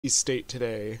Citystate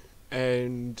today,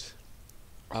 and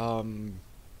I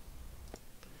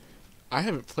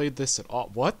haven't played this at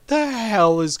all. What the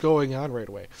hell is going on right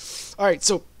away? Alright,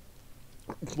 so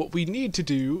what we need to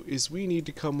do is we need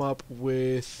to come up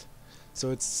with,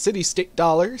 so it's Citystate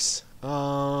dollars.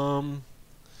 We'll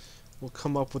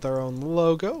come up with our own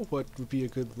logo. What would be a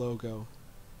good logo?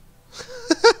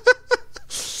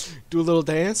 Do a little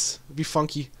dance. It'd be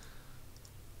funky.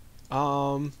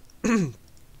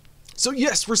 So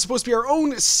yes, we're supposed to be our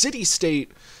own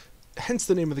city-state, hence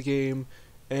the name of the game,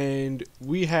 and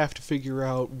we have to figure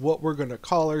out what we're going to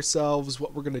call ourselves,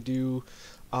 what we're going to do.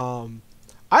 I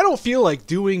don't feel like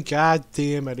doing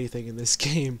goddamn anything in this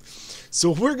game,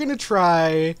 so we're going to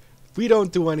try we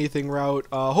don't do anything route.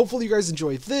 Hopefully you guys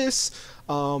enjoy this.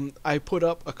 I put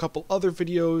up a couple other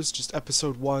videos, just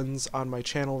episode 1s on my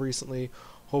channel recently.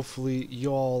 Hopefully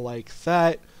y'all like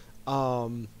that.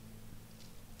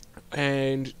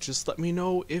 And just let me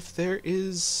know if there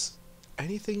is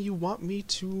anything you want me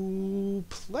to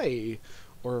play,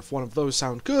 or if one of those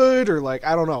sound good, or like,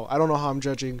 I don't know how I'm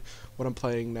judging what I'm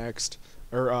playing next,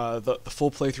 or the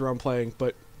full playthrough I'm playing,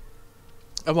 but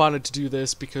I wanted to do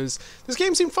this because this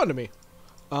game seemed fun to me.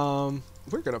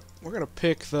 We're gonna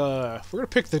pick the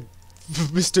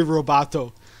Mr.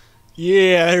 Roboto.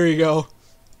 Yeah, there we go.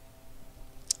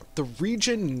 The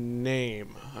region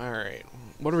name. All right.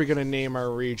 What are we gonna name our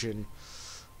region?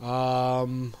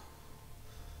 How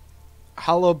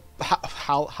about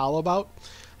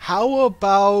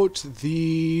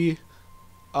the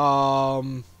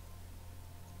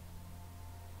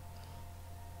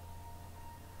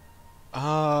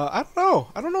I don't know.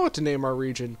 I don't know what to name our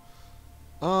region.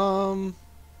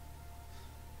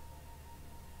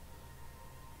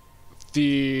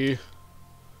 The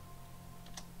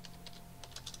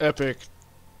Epic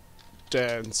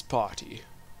Dance Party.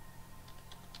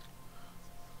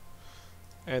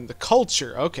 And the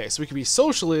culture. Okay, so we can be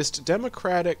socialist,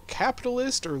 democratic,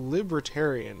 capitalist, or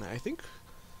libertarian. I think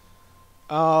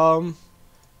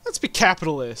let's be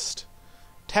capitalist.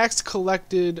 Tax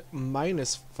collected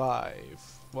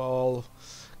 -5. Well,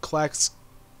 tax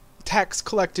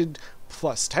collected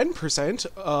plus 10%.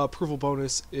 Approval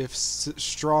bonus if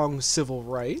strong civil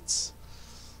rights.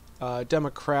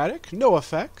 Democratic, no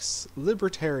effects.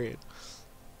 Libertarian.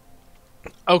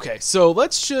 Okay, so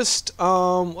let's just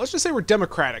say we're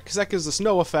democratic, because that gives us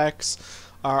no effects.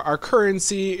 Our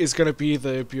currency is gonna be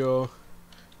the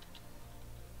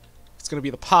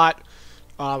pot.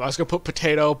 I was gonna put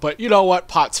potato, but you know what?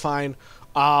 Pot's fine.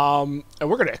 And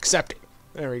we're gonna accept it.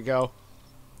 There we go.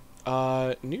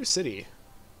 New city.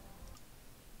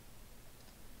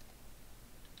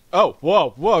 Oh,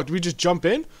 whoa! Did we just jump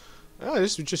in? Oh, we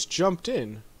just jumped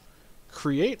in.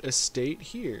 Create a state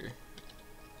here.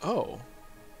 Oh.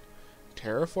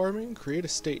 Terraforming? Create a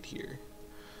state here.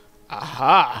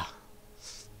 Aha!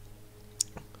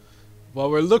 Well,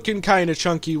 we're looking kind of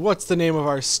chunky. What's the name of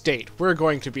our state? We're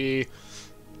going to be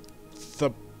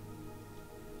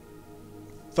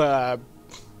the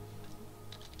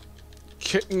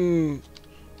kitten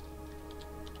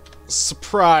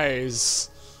surprise.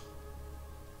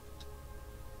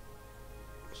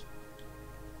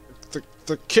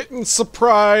 The kitten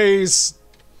surprise.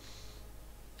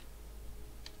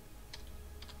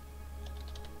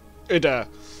 There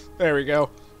we go.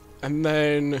 And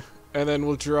then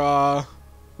we'll draw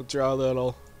a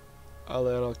little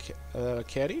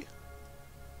kitty.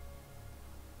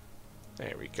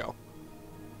 There we go.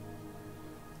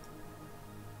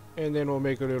 And then we'll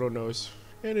make a little nose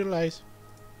and little eyes.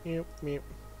 Yep.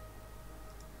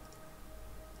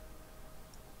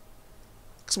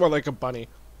 Looks more like a bunny.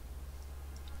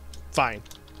 Fine.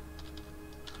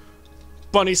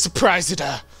 Bunny surprised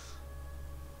her.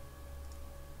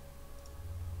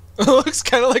 Looks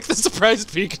kind of like the surprised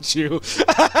Pikachu.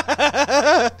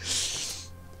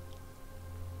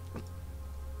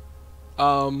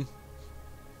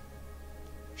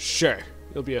 Sure.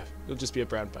 You'll just be a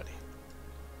brown bunny.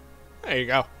 There you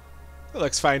go. That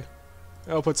looks fine.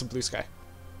 I'll put some blue sky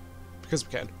because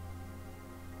we can.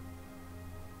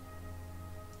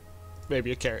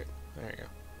 Maybe a carrot. There you go.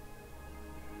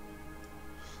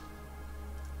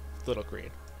 Little green.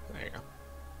 There you go.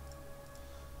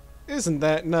 Isn't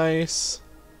that nice?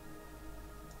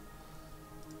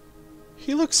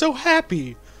 He looks so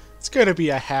happy. It's gonna be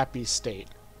a happy state.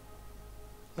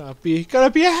 Gonna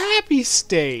be a happy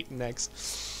state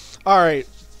next. Alright.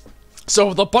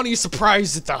 So the bunny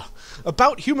surprised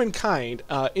about humankind,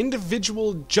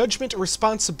 individual judgment,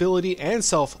 responsibility, and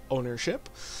self-ownership.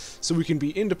 so we can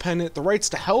be independent. The rights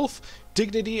to health,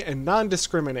 dignity, and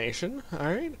non-discrimination. All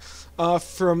right,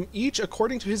 from each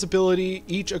according to his ability,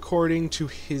 each according to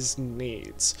his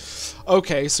needs.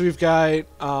 Okay, so we've got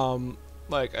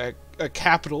like a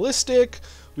capitalistic.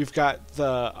 We've got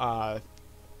the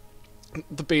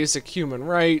basic human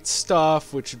rights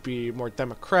stuff, which would be more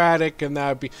democratic, and that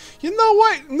would be, you know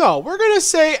what? No, we're gonna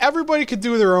say everybody could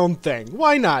do their own thing.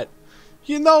 Why not?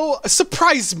 You know,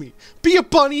 surprise me. Be a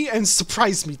bunny and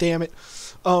surprise me, damn it.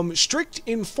 Strict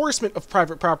enforcement of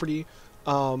private property.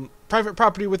 Private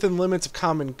property within limits of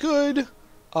common good.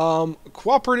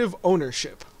 Cooperative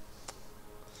ownership.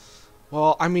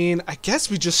 Well, I mean, I guess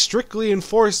we just strictly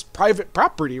enforce private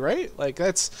property, right? Like,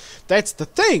 that's the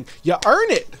thing. You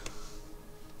earn it.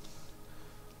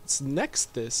 Let's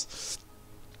next this.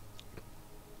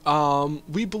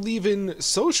 We believe in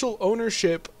social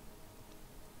ownership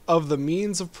of the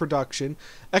means of production,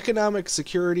 economic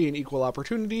security, and equal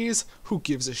opportunities. Who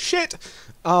gives a shit?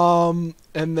 And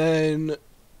then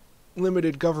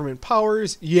limited government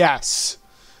powers. Yes.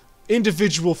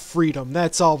 Individual freedom.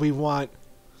 That's all we want.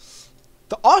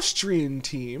 The Austrian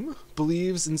team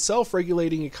believes in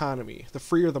self-regulating economy. The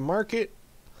freer the market.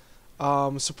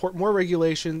 Support more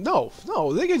regulation. No,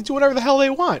 they can do whatever the hell they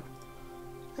want.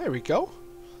 There we go.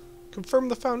 Confirm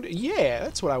the foundation. Yeah,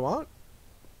 that's what I want.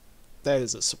 That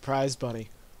is a surprise bunny.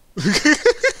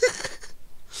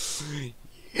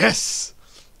 Yes!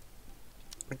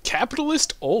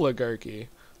 Capitalist oligarchy.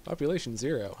 Population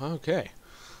 0. Okay.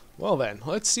 Well then,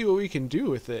 let's see what we can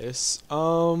do with this.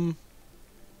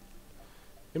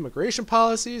 Immigration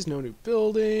policies, no new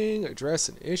building, address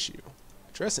an issue.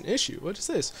 Address an issue? What is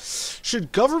this?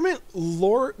 Should government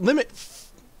limit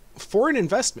foreign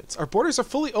investments? Our borders are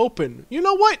fully open. You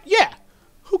know what? Yeah!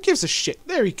 Who gives a shit?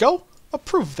 There you go.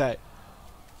 Approve that.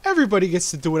 Everybody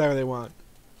gets to do whatever they want.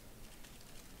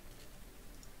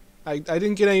 I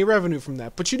didn't get any revenue from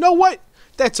that, but you know what?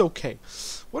 That's okay.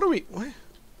 What?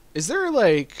 Is there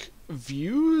like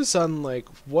views on like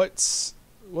what's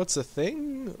a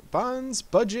thing? Bonds,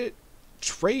 budget,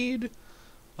 trade,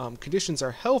 conditions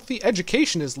are healthy.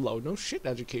 Education is low. No shit,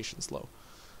 education's low.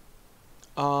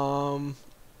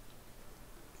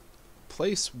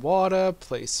 Place water,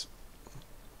 place.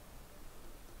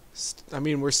 I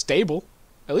mean, we're stable.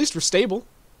 At least we're stable.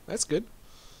 That's good.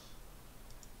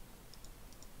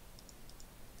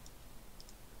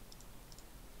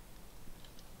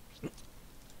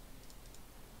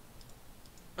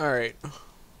 All right.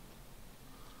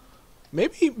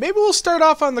 Maybe we'll start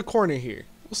off on the corner here.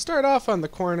 We'll start off on the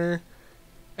corner,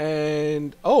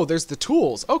 and oh, there's the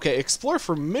tools. Okay, explore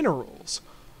for minerals.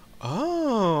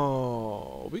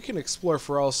 Oh, we can explore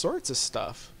for all sorts of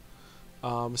stuff.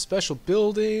 Special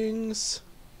buildings.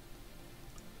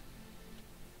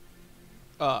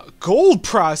 Gold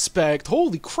prospect.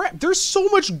 Holy crap! There's so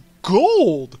much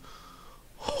gold.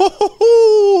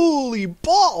 Holy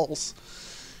balls!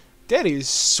 That is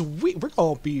sweet. We're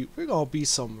gonna be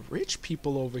some rich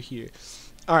people over here.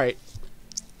 All right.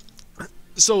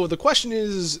 So the question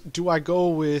is, do I go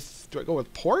with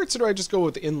ports or do I just go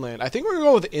with inland? I think we're gonna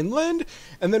go with inland,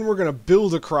 and then we're gonna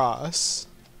build across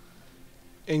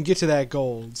and get to that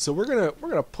gold. So we're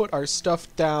gonna put our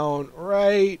stuff down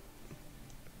right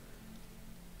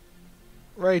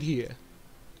here.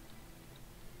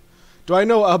 Do I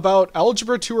know about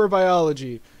algebra 2 or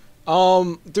biology?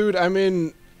 Dude,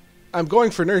 I'm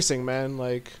going for nursing, man.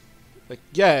 Like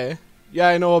yeah,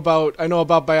 I know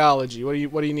about biology.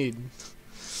 What do you need?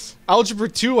 Algebra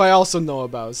 2 I also know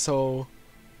about. So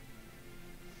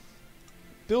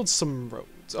build some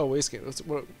roads. Oh, wait,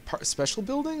 what special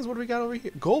buildings? What do we got over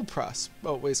here? Gold pros.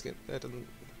 Oh, wait, that doesn't.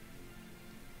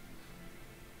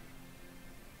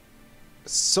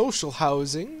 Social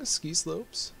housing, ski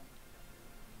slopes.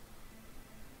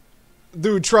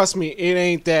 Dude, trust me, it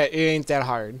ain't that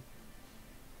hard.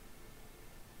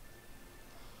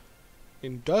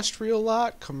 Industrial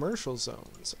lot, commercial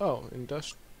zones. Oh,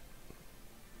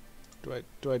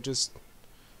 do I just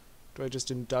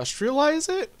industrialize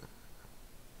it?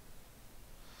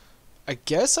 I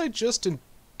guess I just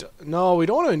no, we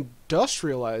don't want to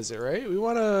industrialize it, right? We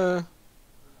want to.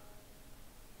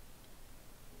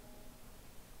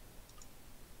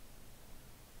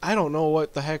 I don't know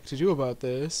what the heck to do about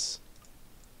this.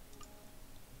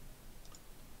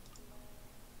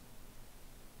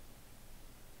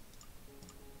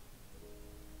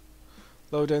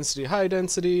 Low density, high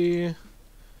density.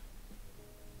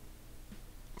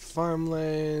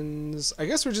 Farmlands. I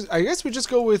guess we just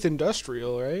go with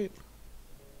industrial, right?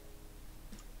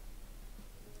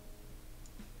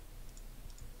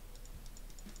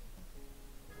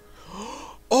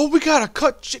 Oh, we gotta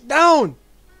cut shit down.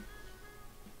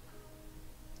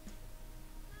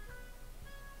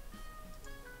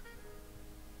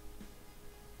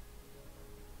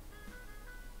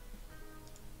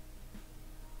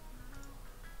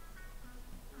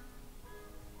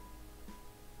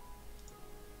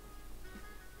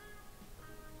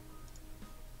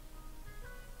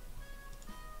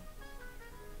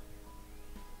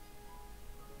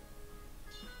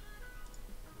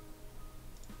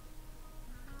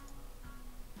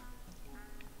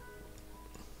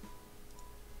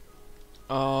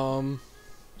 Um.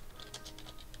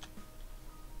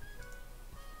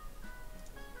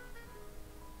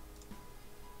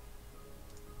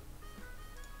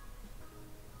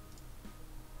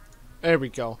 There we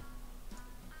go.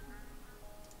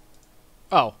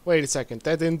 Oh, wait a second.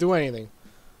 That didn't do anything.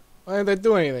 Why didn't that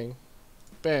do anything?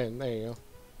 Bam, there you go.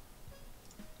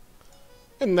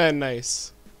 Isn't that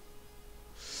nice?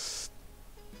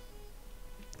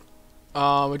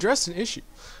 Address an issue.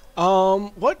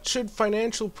 What should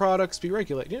financial products be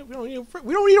regulated? Yeah, we don't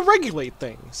need to regulate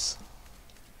things.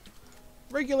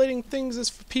 Regulating things is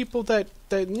for people that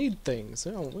need things.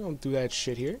 We don't do that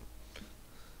shit here.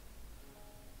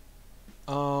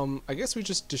 I guess we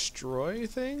just destroy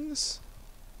things.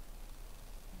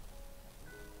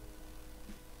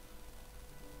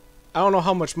 I don't know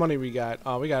how much money we got.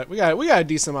 We got a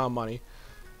decent amount of money,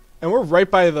 and we're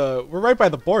right by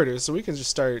the border, so we can just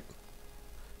start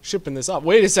shipping this up.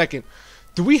 Wait a second,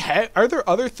 are there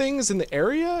other things in the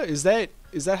area? Is that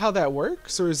how that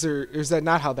works, or is that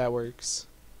not how that works?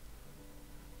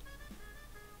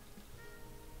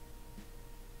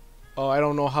 Oh, I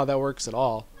don't know how that works at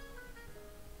all.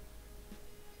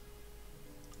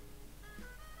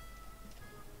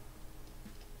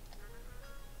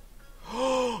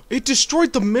 It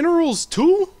destroyed the minerals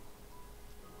too?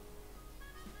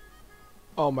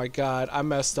 Oh my god, I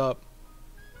messed up.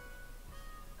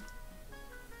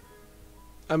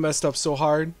 I messed up so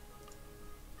hard.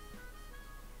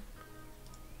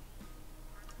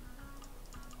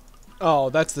 Oh,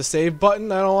 that's the save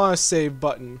button? I don't want a save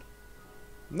button.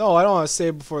 No, I don't want to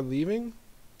save before leaving.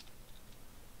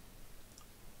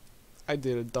 I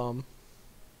did it dumb.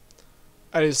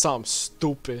 I did something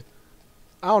stupid.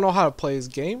 I don't know how to play this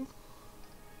game.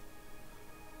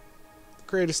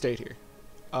 Create a state here.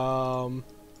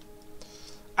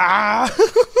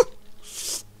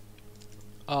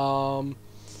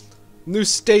 New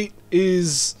state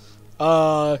is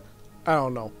I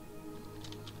don't know.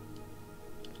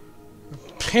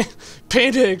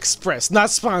 Panda Express,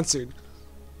 not sponsored.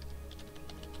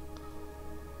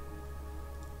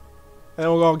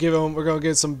 And we're gonna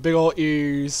get some big old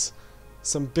ears.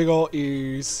 Some big old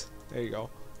ears. There you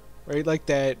go. Right like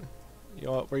that. You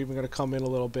know what? We're even going to come in a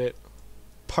little bit.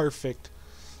 Perfect.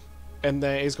 And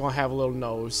then it's going to have a little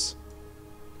nose.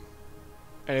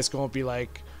 And it's going to be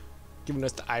like giving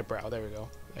us the eyebrow. There we go.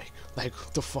 Like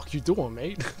what the fuck you doing,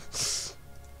 mate?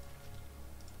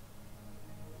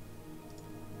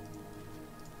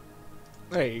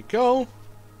 There you go.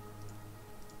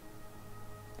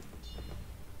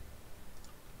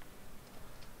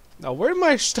 Now where did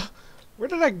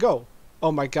I go?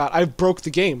 Oh my god, I broke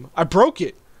the game. I broke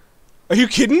it. Are you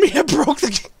kidding me? I broke the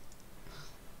game.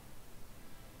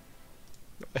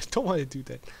 I don't want to do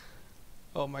that.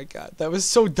 Oh my god, that was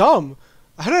so dumb.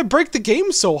 How did I break the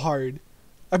game so hard?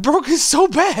 I broke it so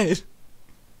bad.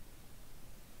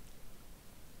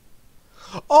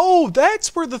 Oh,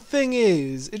 that's where the thing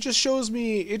is. It just shows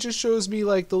me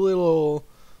like the little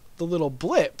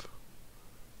blip.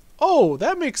 Oh,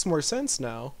 that makes more sense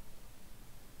now.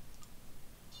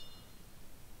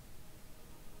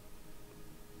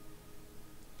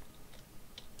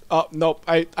 Oh, nope.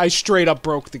 I straight up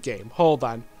broke the game. Hold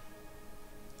on.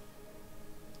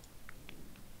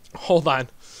 Hold on.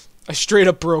 I straight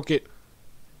up broke it.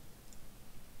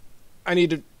 I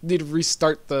need to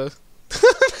restart the...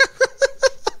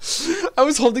 I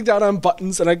was holding down on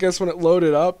buttons, and I guess when it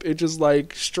loaded up, it just,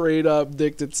 like, straight up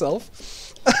dicked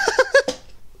itself.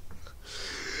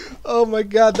 Oh my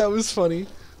god, that was funny.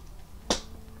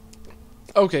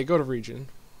 Okay, go to region.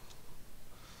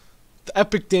 The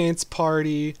epic dance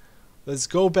party. Let's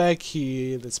go back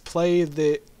here. Let's play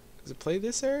the... Does it play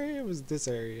this area? Or was it this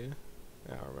area?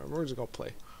 I don't remember. We're just gonna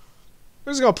play.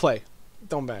 We're just gonna play. It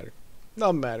don't matter.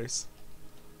 Nothing matters.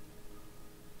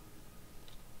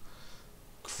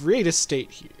 Create a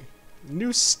state here.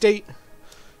 New state.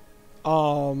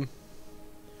 What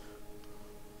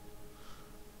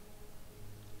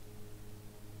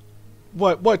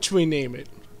should we name it?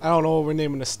 I don't know what we're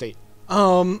naming the state.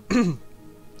 We're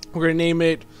gonna name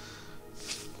it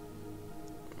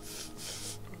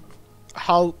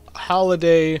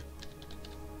Holiday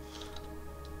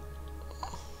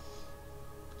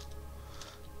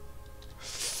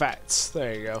Fats.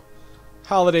 There you go.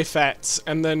 Holiday Fats,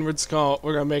 and then we're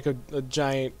gonna make a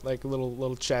giant, like,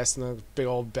 little chest and a big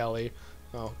old belly.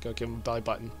 Oh, go give him a belly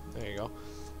button. There you go.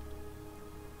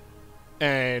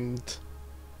 And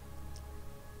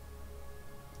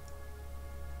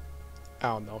I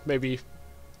don't know. Maybe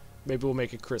we'll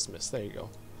make it Christmas. There you go.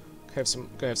 Gonna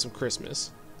have some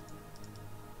Christmas.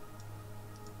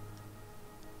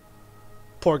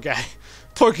 Poor guy.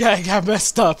 Poor guy got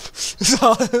messed up.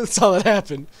 That's all that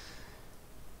happened.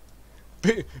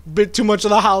 Bit too much of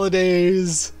the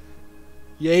holidays.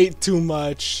 You ate too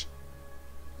much.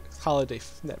 Holiday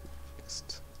never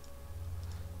fixed.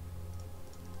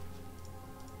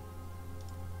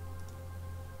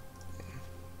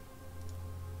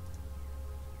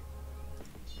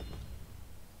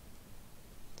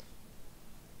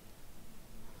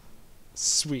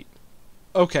 Sweet.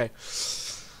 Okay.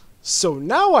 So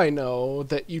now I know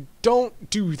that you don't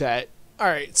do that.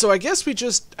 Alright, so I guess we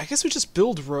just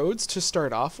build roads to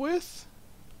start off with.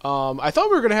 I thought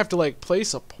we were gonna have to like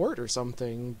place a port or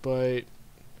something, but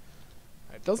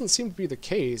it doesn't seem to be the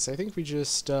case. I think we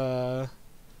just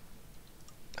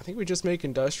make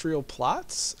industrial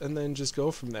plots and then just go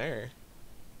from there.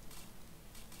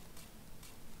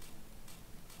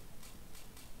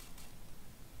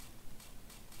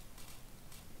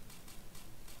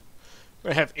 We're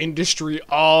gonna have industry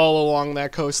all along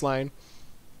that coastline.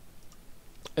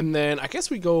 And then I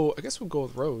guess we'll go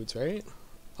with roads, right?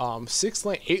 6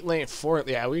 lane, 8 lane, 4.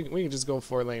 Yeah, we can just go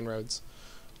 4-lane roads.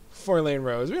 4-lane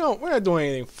roads. We're not doing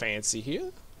anything fancy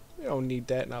here. We don't need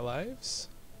that in our lives.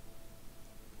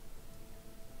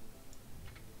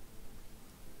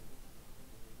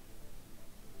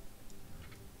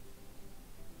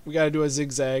 We gotta do a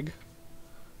zigzag.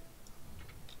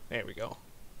 There we go.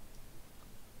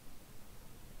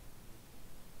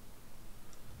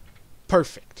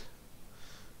 Perfect.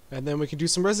 And then we can do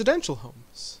some residential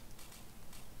homes.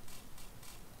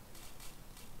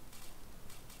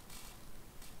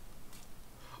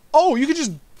 Oh, you can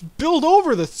just build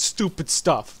over the stupid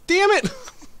stuff. Damn it!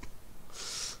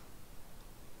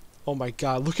 Oh my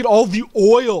god, look at all the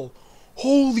oil!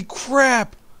 Holy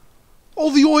crap!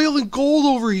 All the oil and gold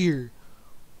over here!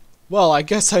 Well, I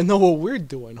guess I know what we're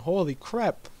doing. Holy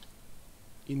crap.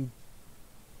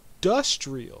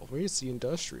 Industrial. Where's the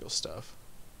industrial stuff?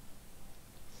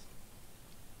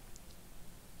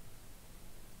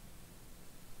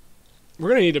 We're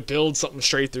gonna need to build something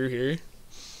straight through here.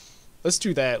 Let's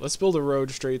do that. Let's build a road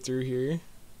straight through here.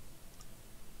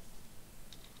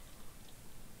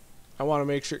 I want to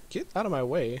make sure... Get out of my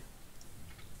way.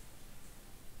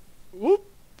 Whoop.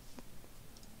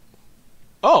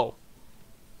 Oh.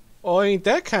 Oh, ain't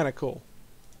that kind of cool?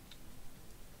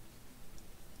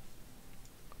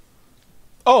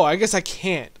 Oh, I guess I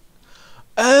can't.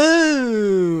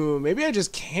 Oh, maybe I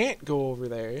just can't go over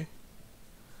there.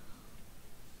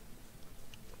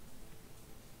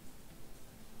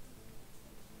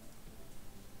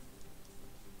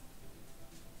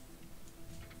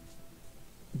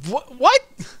 What? What?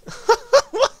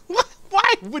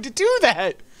 Why would it do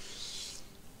that?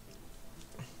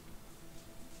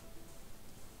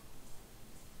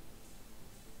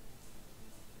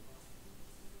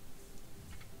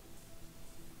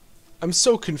 I'm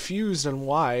so confused on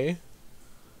why.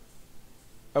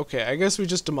 Okay, I guess we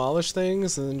just demolish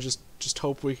things and then just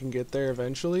hope we can get there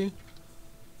eventually.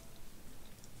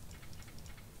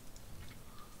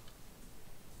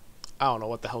 I don't know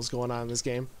what the hell's going on in this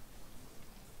game.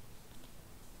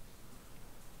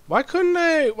 Why couldn't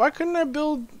I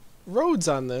build roads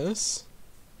on this?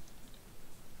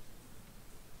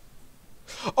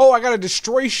 Oh, I gotta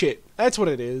destroy shit. That's what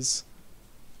it is.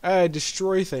 I gotta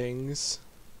destroy things.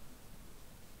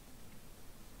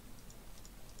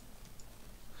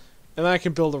 And then I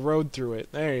can build a road through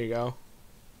it. There you go.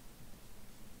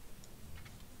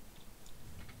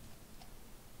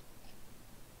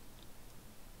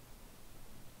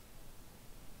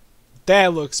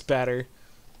 That looks better.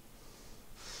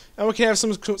 And we can have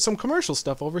some commercial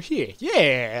stuff over here.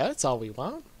 Yeah, that's all we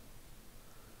want.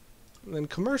 And then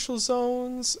commercial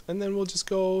zones, and then we'll just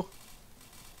go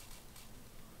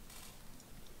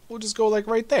like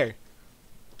right there.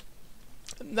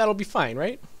 And that'll be fine,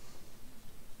 right?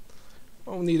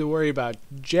 Don't need to worry about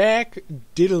jack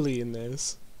diddly in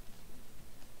this.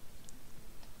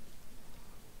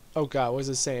 Oh god, what is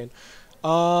it saying?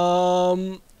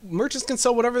 Merchants can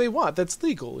sell whatever they want. That's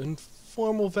legal.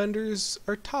 Informal vendors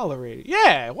are tolerated.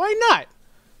 Yeah, why not?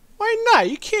 Why not?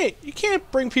 You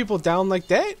can't bring people down like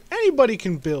that. Anybody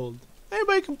can build.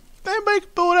 Anybody can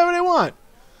build whatever they want.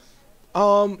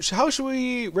 How should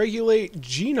we regulate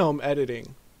genome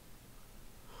editing?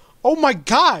 Oh my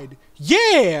god!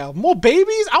 Yeah! More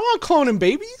babies? I want cloning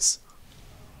babies!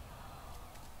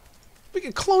 We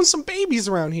can clone some babies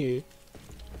around here.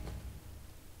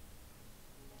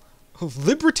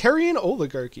 Libertarian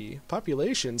oligarchy.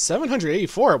 Population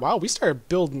 784. Wow, we started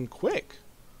building quick.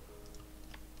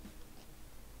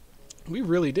 We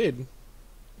really did. Is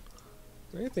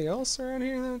there anything else around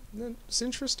here that's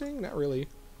interesting? Not really.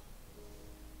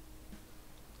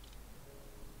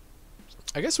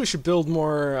 I guess we should build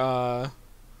more,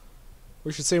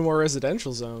 we should say more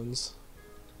residential zones.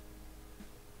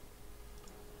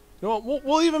 You know what,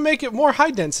 we'll even make it more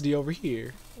high density over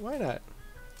here. Why not?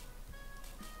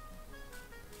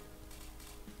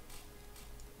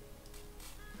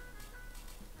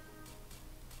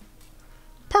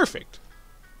 Perfect.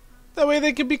 That way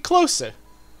they can be closer.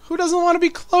 Who doesn't want to be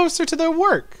closer to their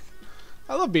work?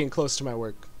 I love being close to my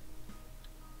work.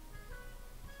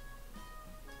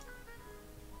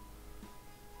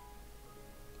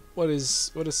 What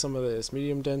is some of this?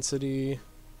 Medium density,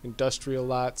 industrial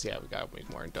lots. Yeah, we gotta make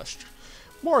more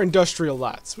industrial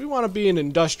lots. We want to be an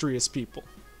industrious people.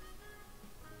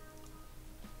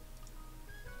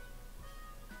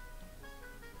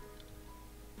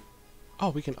 Oh,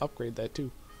 we can upgrade that too.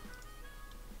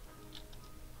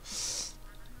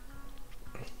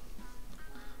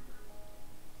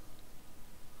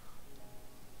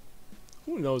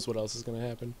 Who knows what else is gonna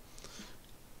happen?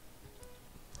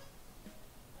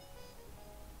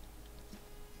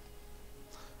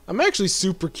 I'm actually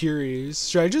super curious.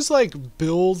 Should I just like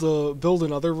build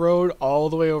another road all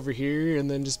the way over here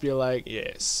and then just be like,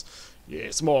 yes,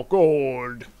 yes, more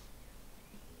gold?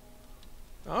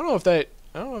 I don't know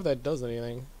if that does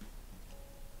anything.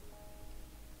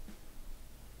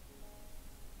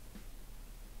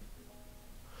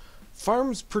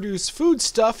 Farms produce food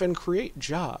stuff and create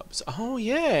jobs. Oh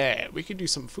yeah, we could do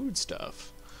some food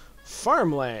stuff.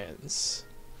 Farmlands.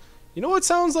 You know what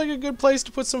sounds like a good place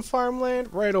to put some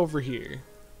farmland? Right over here.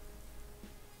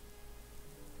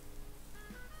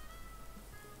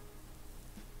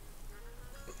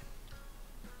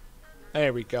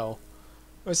 There we go.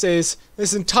 I say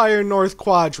this entire north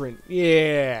quadrant.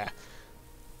 Yeah.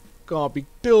 Gonna be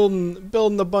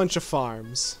building a bunch of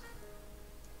farms.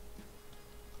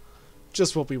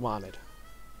 Just what we wanted.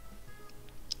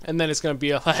 And then it's gonna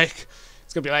be like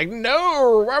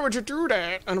no, why would you do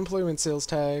that? Unemployment sales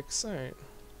tax. Alright.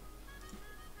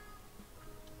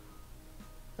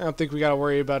 I don't think we gotta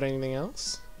worry about anything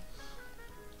else.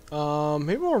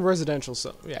 Maybe more residential,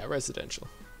 so yeah, residential.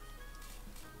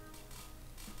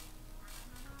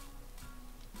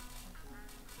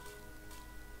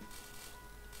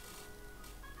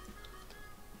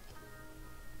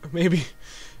 Maybe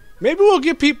we'll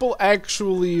get people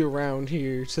actually around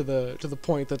here to the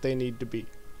point that they need to be.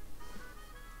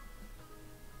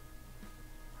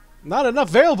 Not enough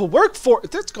available workforce.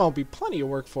 There's gonna be plenty of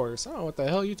workforce. I don't know what the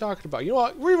hell you're talking about. You know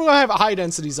what? We're even gonna have a high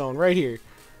density zone right here.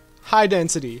 High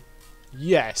density.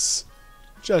 Yes.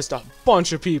 Just a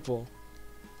bunch of people.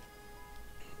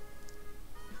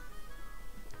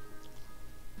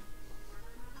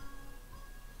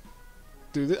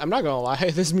 Dude, I'm not gonna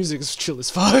lie. This music is chill as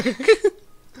fuck.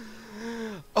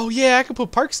 Oh yeah, I can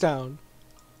put parks down.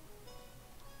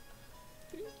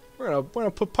 We're gonna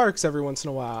put parks every once in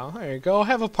a while. There you go.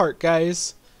 Have a park,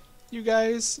 guys. You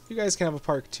guys can have a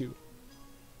park too.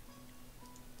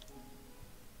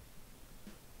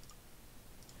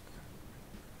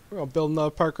 We're gonna build another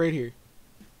park right here.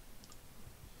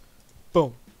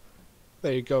 Boom.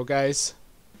 There you go, guys.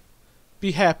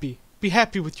 Be happy. Be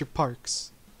happy with your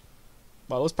parks.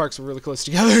 Wow, those parks are really close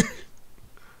together.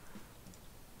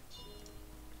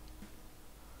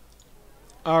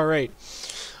 Alright.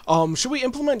 Should we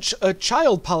implement a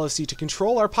child policy to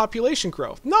control our population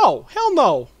growth? No! Hell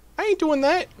no! I ain't doing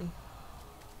that.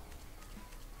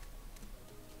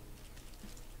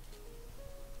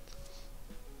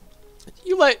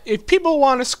 If people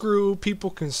want to screw, people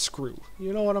can screw.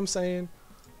 You know what I'm saying?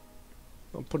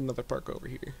 I'll put another park over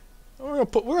here. We're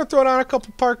gonna throw down a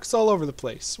couple parks all over the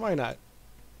place. Why not?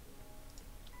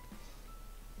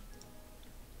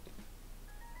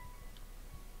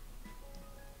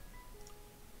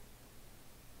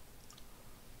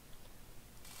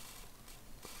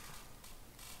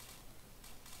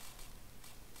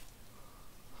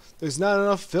 There's not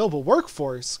enough available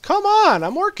workforce. Come on,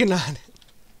 I'm working on it.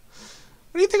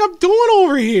 What do you think I'm doing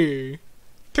over here?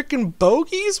 Picking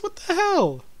bogeys? What the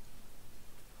hell?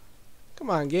 Come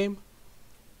on, game.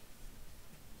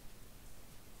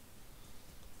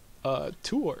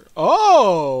 Tour.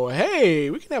 Oh,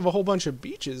 hey, we can have a whole bunch of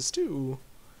beaches too.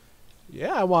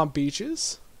 Yeah, I want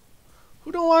beaches.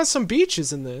 Who don't want some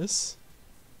beaches in this?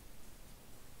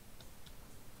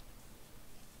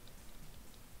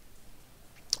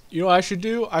 You know what I should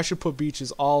do? I should put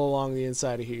beaches all along the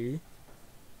inside of here.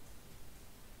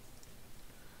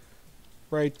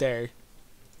 Right there.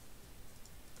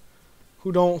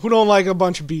 Who don't like a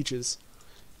bunch of beaches?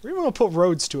 We're even gonna put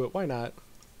roads to it. Why not?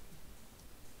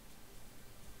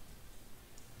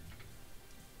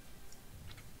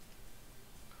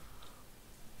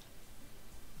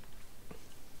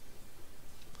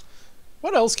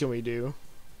 What else can we do?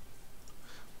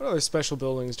 What other special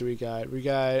buildings do we got? We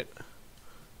got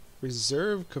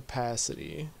reserve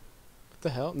capacity. What the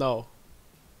hell? No. What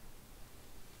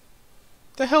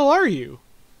the hell are you?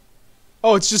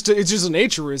 Oh, it's just a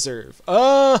nature reserve.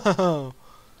 Oh.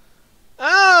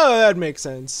 Oh, that makes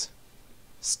sense.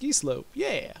 Ski slope.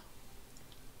 Yeah.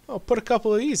 I'll put a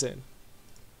couple of these in.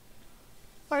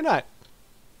 Why not?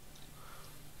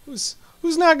 Who's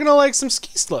not gonna like some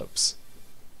ski slopes?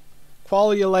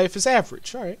 Quality of life is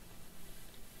average. All right.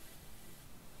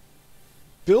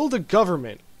 Build a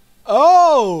government.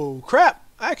 Oh, crap.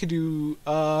 I could do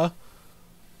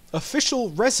official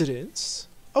residence.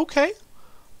 Okay.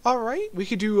 All right. We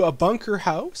could do a bunker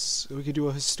house. We could do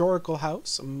a historical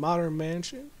house, a modern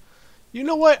mansion. You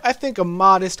know what? I think a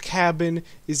modest cabin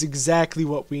is exactly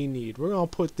what we need. We're going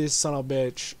to put this son of a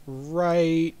bitch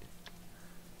right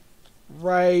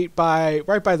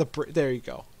by the there you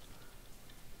go.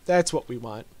 That's what we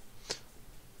want.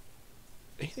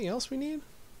 Anything else we need?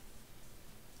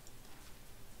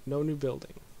 No new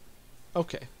building.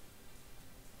 Okay.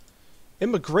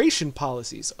 Immigration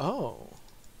policies. Oh.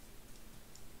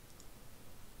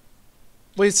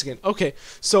 Wait a second. Okay.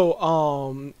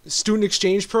 So, student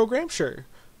exchange program? Sure.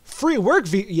 Free work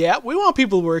yeah, we want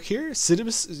people to work here.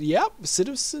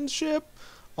 Citizenship.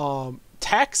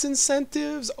 Tax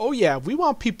incentives. Oh yeah, we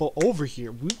want people over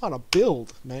here. We want to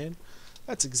build, man.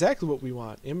 That's exactly what we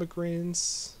want.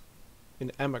 Immigrants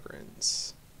and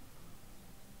emigrants.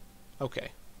 Okay.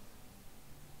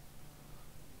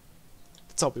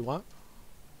 That's all we want.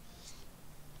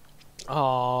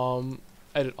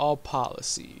 Edit all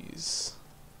policies.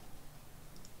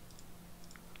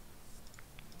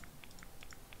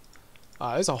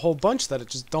 There's a whole bunch that it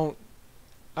just don't.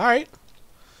 Alright.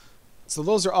 So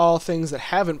those are all things that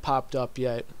haven't popped up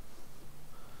yet.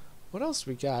 What else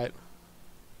we got?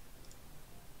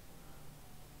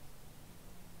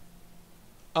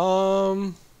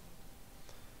 I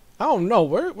don't know.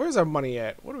 Where's our money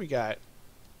at? What do we got?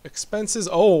 Expenses.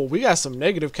 Oh, we got some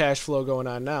negative cash flow going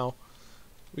on now.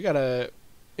 We got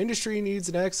industry needs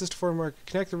an access to foreign market.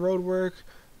 Connect the road work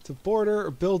to border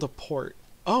or build a port.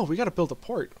 Oh, we got to build a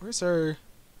port. Where's our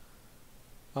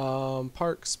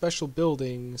park special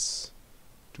buildings?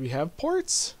 Do we have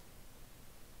ports?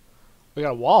 We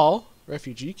got a wall.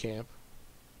 Refugee camp.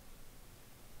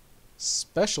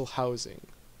 Special housing.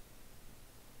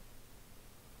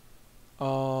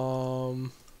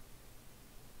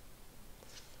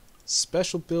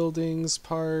 Special buildings,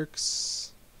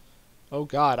 parks. Oh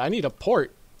god, I need a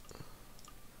port.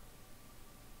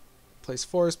 Place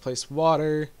forest, place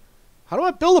water. How do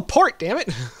I build a port, damn it?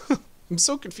 I'm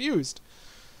so confused.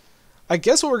 I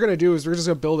guess what we're going to do is we're just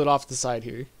going to build it off the side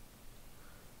here.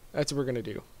 That's what we're going to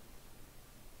do.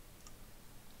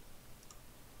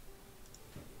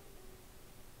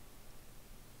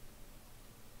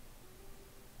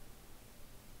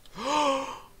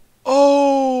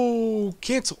 Oh,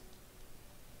 cancel.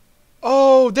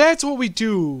 Oh, that's what we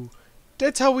do.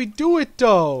 That's how we do it,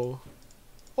 though.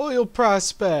 Oil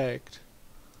prospect.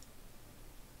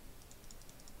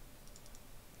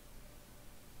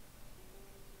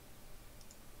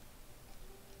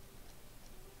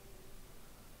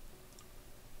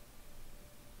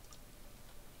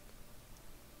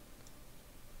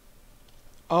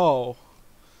 Oh.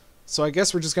 So I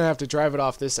guess we're just going to have to drive it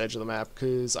off this edge of the map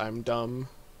because I'm dumb.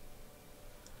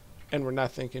 And we're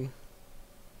not thinking.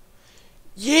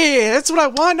 Yeah, that's what I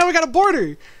want. Now we got a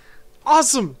border.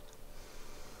 Awesome.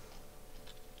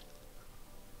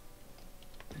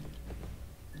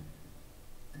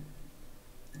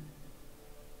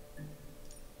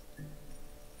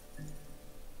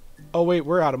 Oh wait,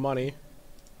 we're out of money.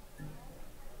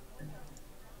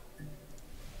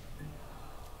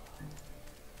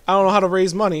 I don't know how to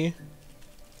raise money.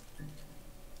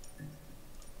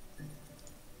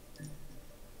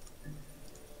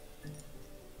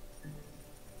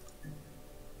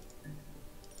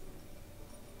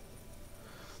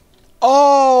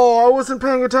 Oh, I wasn't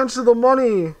paying attention to the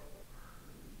money.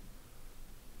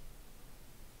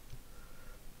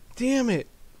 Damn it.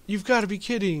 You've got to be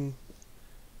kidding.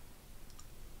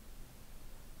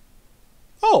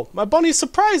 Oh, my bunny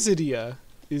surprise idea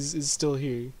is still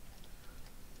here.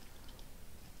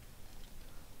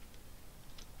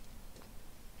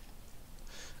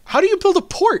 How do you build a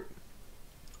port?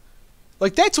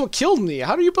 Like, that's what killed me.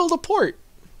 How do you build a port?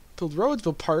 Build roads,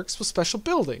 build parks with special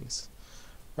buildings.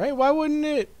 Right? Why wouldn't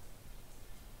it?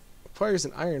 Requires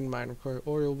an iron mine, require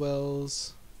oil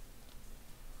wells.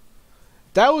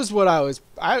 That was what I was.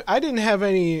 I didn't have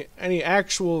any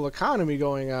actual economy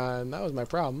going on. That was my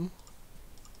problem.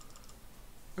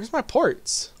 Where's my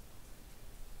ports?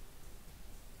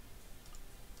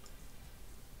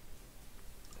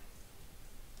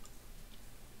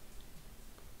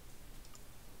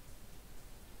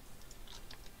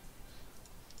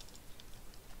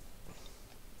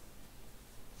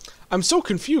 I'm so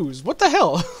confused. What the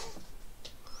hell?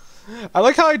 I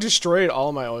like how I destroyed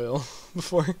all my oil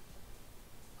before.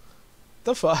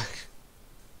 The fuck?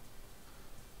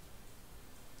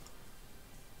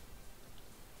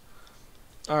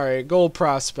 Alright, gold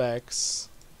prospects.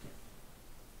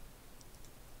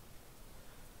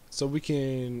 So we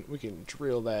can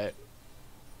drill that.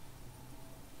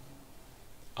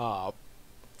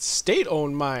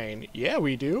 State-owned mine. Yeah,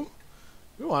 we do.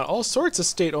 We want all sorts of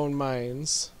state-owned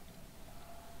mines.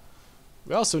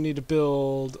 We also need to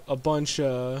build a bunch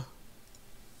of...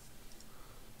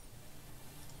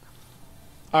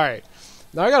 Alright.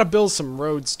 Now I gotta build some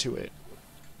roads to it.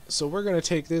 So we're gonna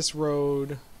take this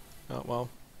road... Oh, well.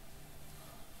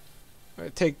 I'm gonna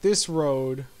take this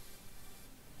road...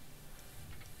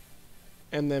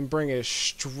 and then bring it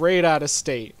straight out of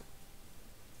state.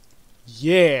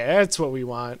 Yeah, that's what we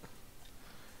want.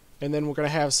 And then we're going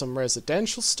to have some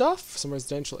residential stuff, some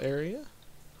residential area.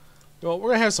 Well, we're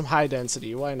going to have some high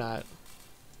density, why not?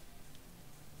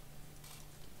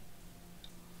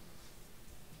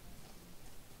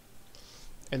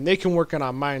 And they can work on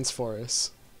our mines for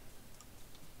us.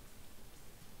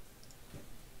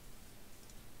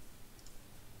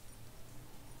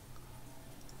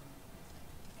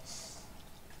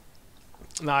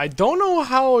 Now, I don't know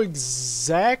how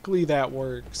exactly that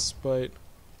works, but...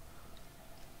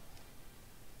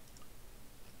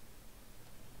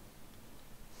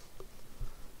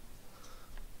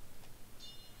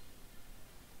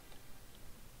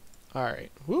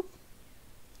 Alright, whoop.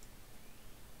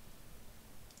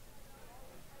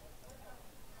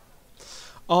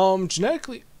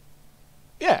 Genetically...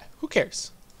 Yeah, who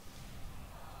cares?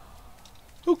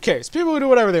 Who cares? People do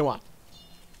whatever they want.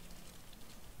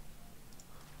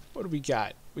 What do we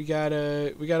got? We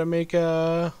gotta make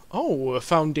a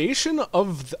foundation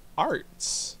of the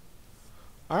arts.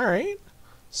 All right.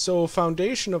 So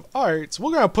foundation of arts.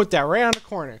 We're gonna put that right on the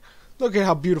corner. Look at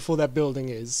how beautiful that building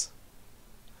is.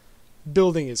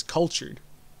 Building is cultured.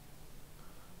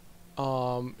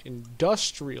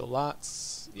 Industrial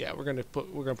lots. Yeah, we're gonna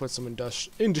put some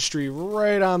industry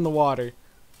right on the water.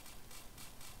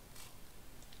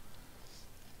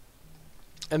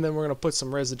 And then we're going to put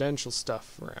some residential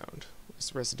stuff around.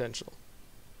 It's residential.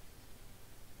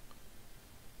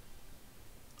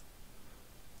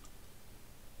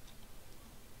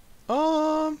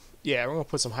 Yeah, we're going to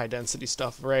put some high density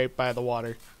stuff right by the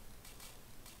water.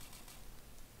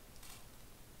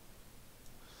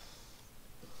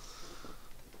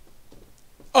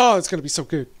 Oh, it's going to be so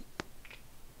good.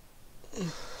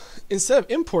 Instead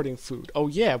of importing food. Oh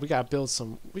yeah, we got to build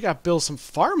some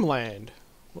farmland.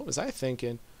 What was I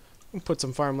thinking? I'm gonna put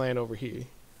some farmland over here.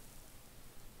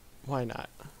 Why not?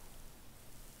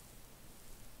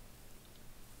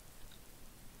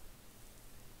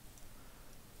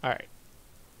 Alright.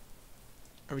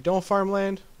 Are we done with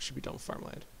farmland? We should be done with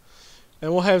farmland.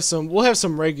 And we'll have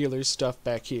some regular stuff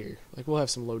back here. Like we'll have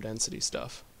some low density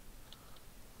stuff.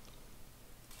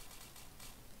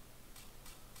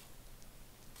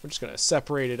 We're just gonna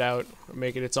separate it out and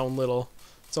make it its own little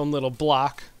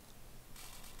block.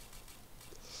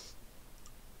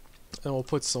 And we'll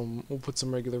put some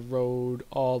regular road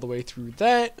all the way through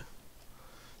that.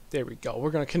 There we go. We're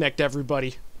gonna connect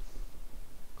everybody.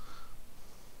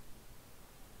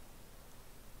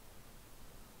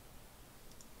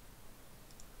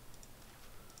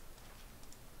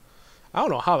 I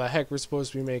don't know how the heck we're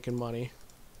supposed to be making money.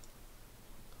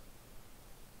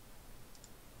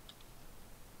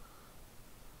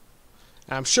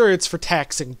 I'm sure it's for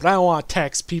taxing, but I don't want to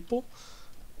tax people.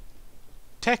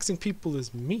 Taxing people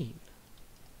is mean.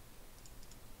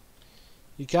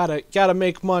 You gotta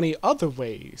make money other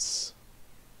ways.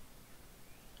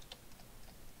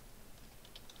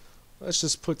 Let's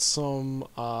just put some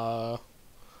other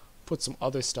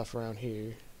stuff around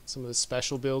here. Some of the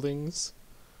special buildings.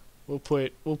 We'll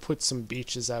put some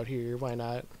beaches out here. Why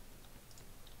not?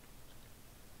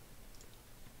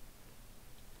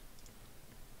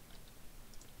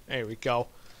 There we go.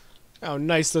 How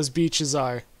nice those beaches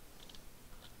are.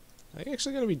 Are they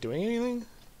actually gonna be doing anything?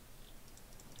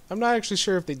 I'm not actually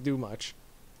sure if they do much.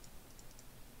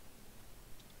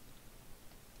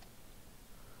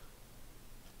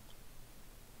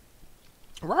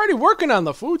 We're already working on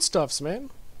the foodstuffs, man.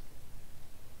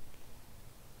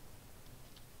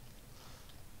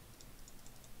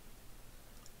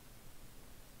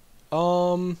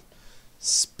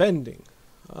 Spending.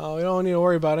 We don't need to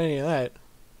worry about any of that.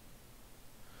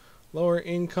 Lower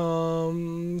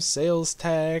income, sales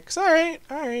tax. Alright,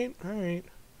 alright, alright.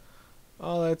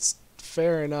 Oh, that's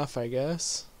fair enough, I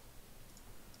guess.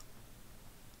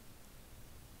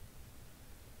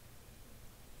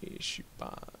 Issue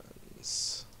bonds.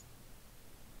 bonds.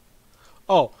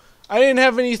 Oh, I didn't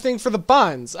have anything for the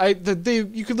bonds.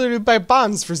 You could literally buy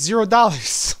bonds for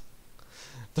 $0.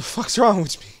 The fuck's wrong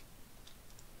with me?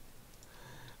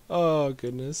 Oh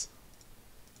goodness.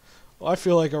 Well, I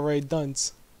feel like a right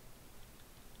dunce.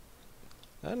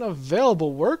 Not an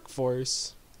available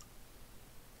workforce.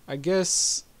 I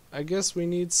guess we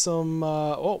need some.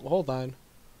 Oh, hold on.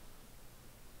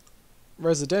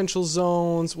 Residential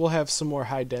zones. We'll have some more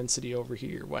high density over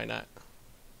here. Why not?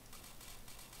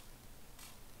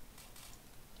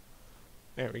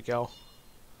 There we go.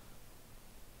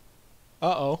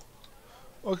 Uh-oh.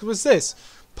 What was this?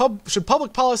 Should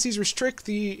public policies restrict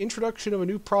the introduction of a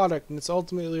new product and its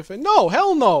ultimately effect? No,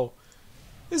 hell no.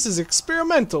 This is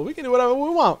experimental. We can do whatever we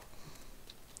want.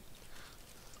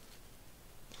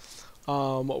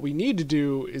 What we need to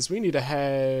do is we need to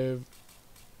have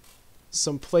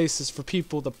some places for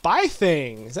people to buy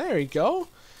things. There we go.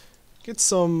 Get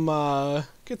some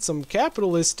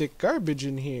capitalistic garbage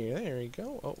in here. There we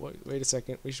go. Oh, wait a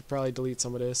second. We should probably delete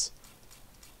some of this.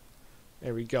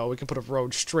 There we go. We can put a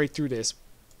road straight through this.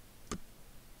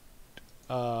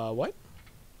 What?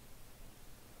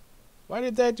 Why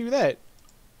did that do that?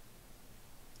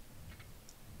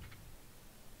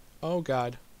 Oh,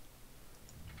 God.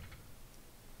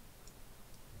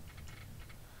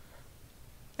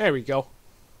 There we go.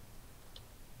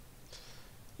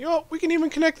 You know what? We can even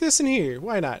connect this in here.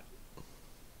 Why not?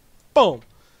 Boom.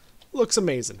 Looks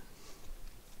amazing.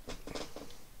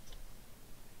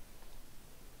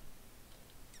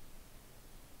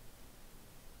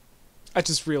 I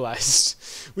just realized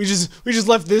we just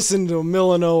left this into the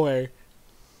middle of nowhere.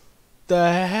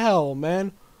 The hell,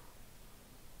 man?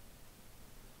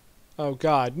 Oh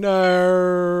God, no!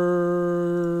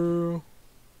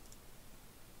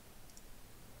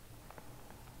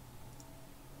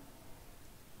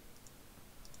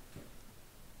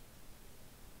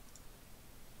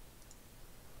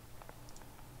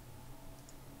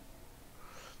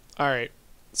 All right,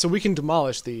 so we can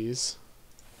demolish these.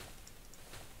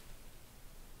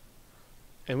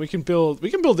 And we can build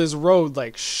this road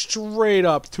like straight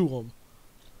up to them.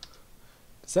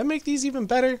 Does that make these even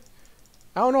better?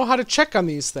 I don't know how to check on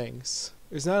these things.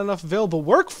 There's not enough available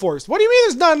workforce. What do you mean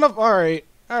there's not enough? Alright.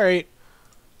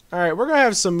 We're gonna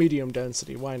have some medium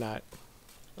density. Why not?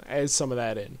 Add some of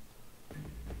that in.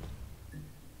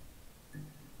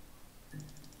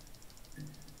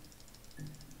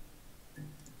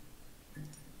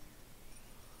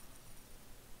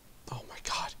 Oh my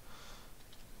God.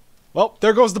 Well,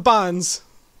 there goes the bonds.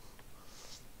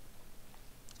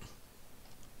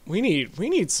 We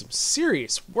need some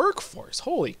serious workforce.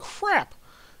 Holy crap.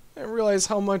 I didn't realize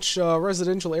how much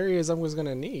residential areas I was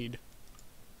gonna need.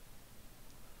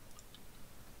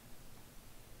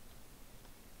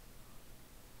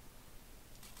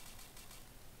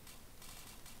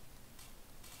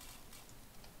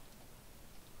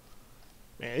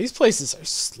 Man, these places are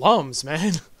slums,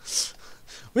 man.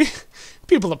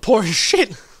 People are poor as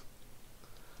shit.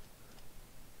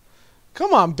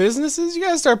 Come on, businesses. You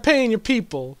gotta start paying your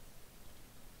people.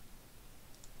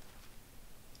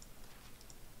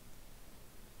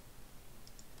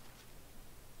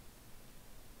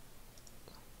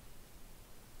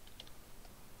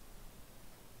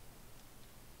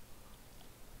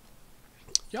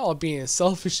 Y'all are being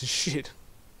selfish as shit.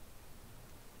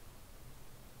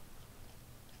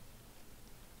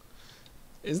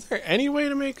 Is there any way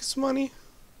to make us money?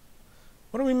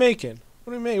 What are we making?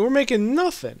 What are we making? We're making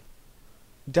nothing.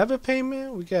 Debit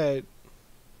payment? We got...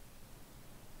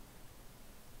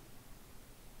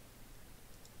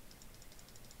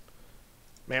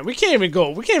 Man, we can't even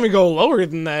go lower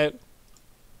than that.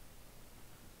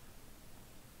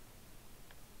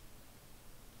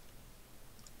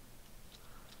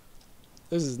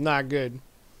 This is not good.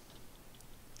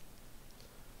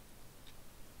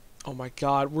 Oh my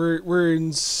God, we're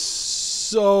in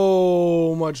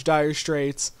so much dire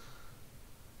straits.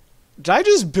 Did I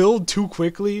just build too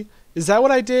quickly? Is that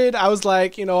what I did? I was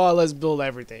like, you know what, let's build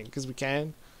everything because we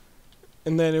can.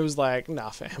 And then it was like, nah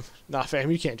fam,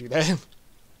 you can't do that.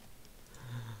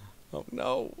 Oh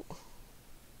no.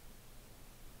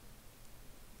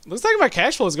 Looks like my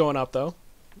cash flow is going up though.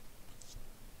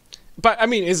 But I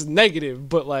mean, it's negative,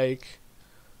 but like,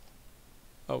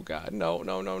 oh God, no.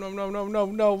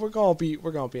 We're gonna be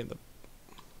in the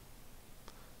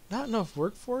not enough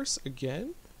workforce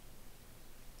again.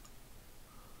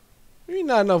 Maybe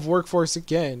not enough workforce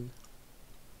again.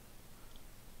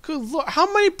 Good Lord,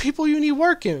 how many people you need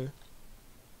working?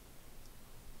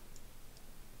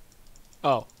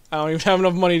 Oh, I don't even have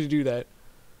enough money to do that.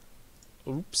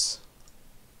 Oops.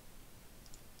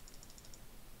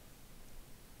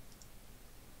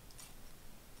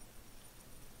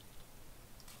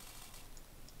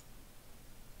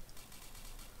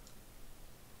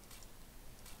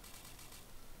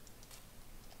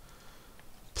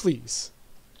 Please.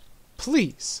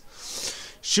 Please.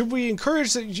 Should we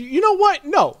encourage the, you know what?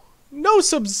 No. No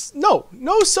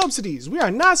subsidies. We are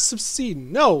not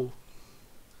subsiding. No.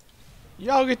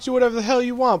 Y'all get you whatever the hell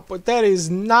you want, but that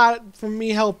is not from me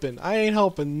helping. I ain't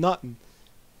helping nothing.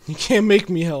 You can't make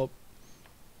me help.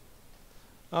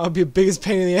 I'll be the biggest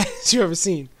pain in the ass you ever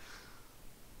seen.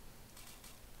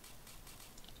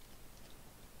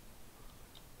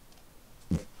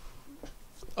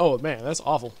 Oh man, that's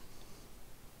awful.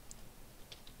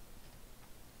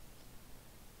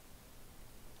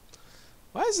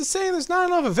 Why is it saying there's not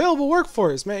enough available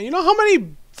workforce, man? You know how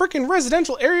many freaking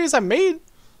residential areas I made?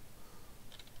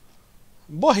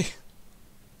 Boy,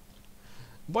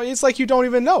 it's like you don't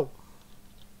even know.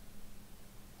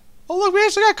 Oh look, we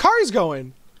actually got cars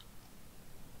going.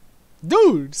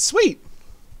 Dude, sweet.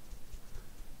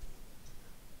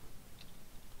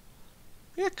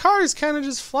 We got cars kind of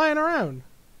just flying around.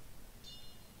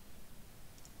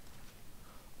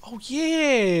 Oh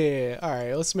yeah! All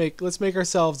right, let's make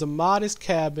ourselves a modest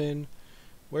cabin.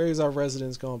 Where is our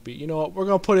residence going to be? You know what? We're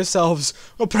gonna put ourselves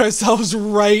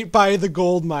right by the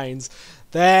gold mines.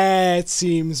 That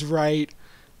seems right,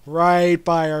 right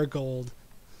by our gold.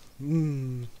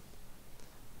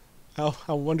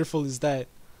 How wonderful is that?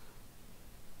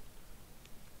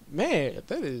 Man,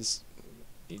 that is.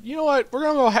 You know what? We're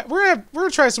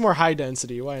gonna try some more high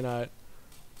density. Why not?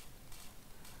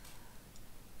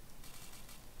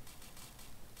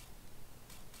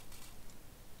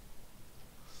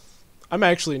 I'm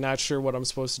actually not sure what I'm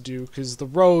supposed to do because the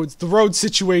road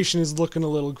situation is looking a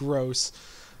little gross.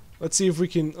 Let's see if we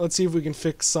can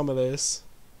fix some of this.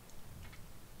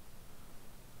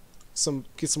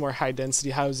 Get some more high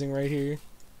density housing right here.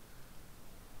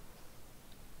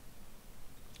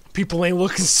 People ain't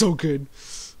looking so good.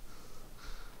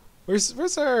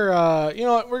 Where's our you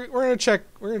know what, we're gonna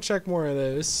check more of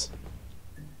this.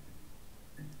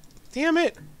 Damn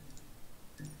it.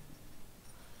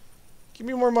 Give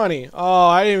me more money. Oh,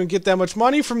 I didn't even get that much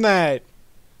money from that.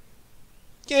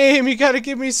 Game, you gotta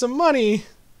give me some money.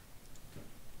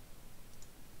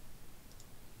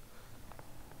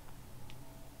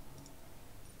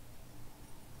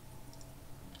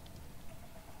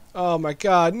 Oh my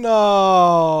god,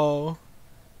 no.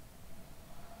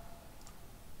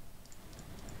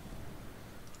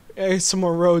 There's some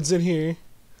more roads in here.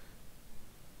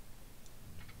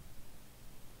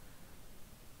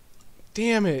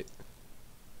 Damn it.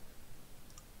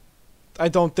 I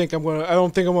don't think I'm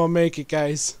gonna make it,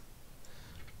 guys.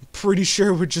 I'm pretty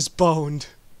sure we're just boned.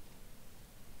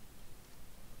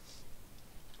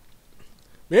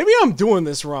 Maybe I'm doing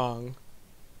this wrong.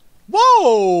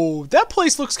 Whoa! That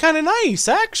place looks kind of nice,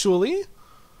 actually.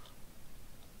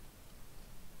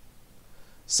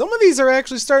 Some of these are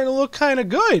actually starting to look kind of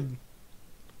good.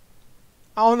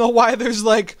 I don't know why there's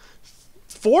like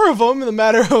 4 of them in the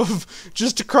matter of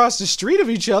just across the street of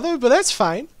each other, but that's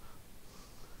fine.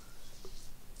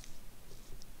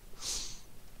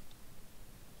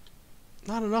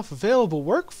 Not enough available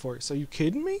workforce. Are you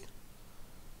kidding me?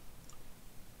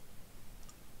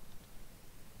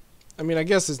 I mean, I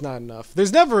guess there's not enough.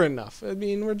 There's never enough. I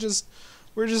mean, we're just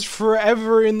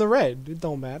forever in the red. It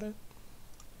don't matter.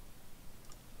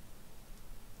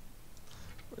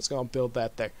 We're just gonna build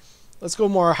that there. Let's go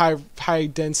more high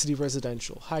density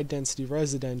residential. High density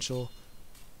residential.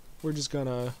 We're just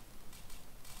gonna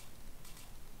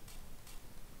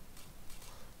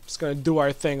do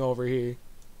our thing over here.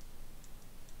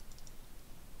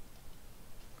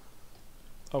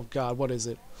 Oh god, what is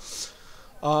it?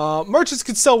 Merchants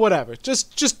can sell whatever.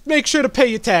 Just make sure to pay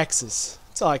your taxes.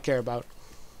 That's all I care about.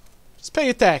 Just pay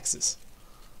your taxes.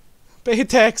 Pay your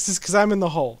taxes because I'm in the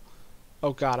hole.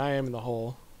 Oh god, I am in the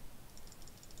hole.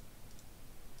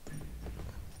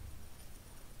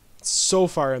 So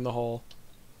far in the hole.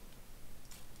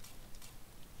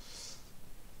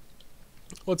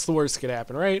 What's the worst that could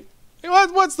happen, right?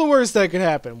 What's the worst that could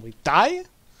happen? We die?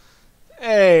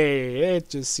 Hey, it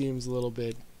just seems a little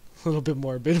bit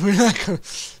morbid. We're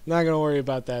not gonna worry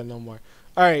about that no more.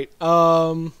 All right,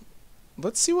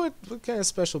 let's see what kind of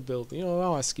special build. You know, I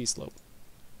want a ski slope.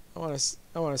 I want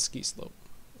a ski slope.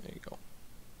 There you go.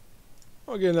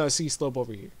 I'll get another ski slope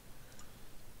over here,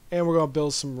 and we're gonna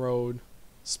build some road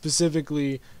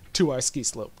specifically to our ski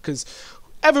slope because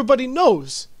everybody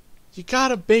knows you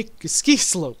gotta make a ski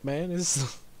slope, man.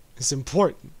 It's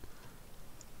important.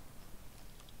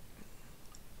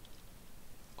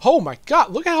 Oh my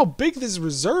god, look at how big this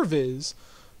reserve is.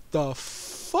 The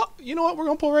fuck? You know what? We're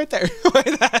gonna pull right there.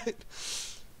 Like that.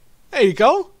 There you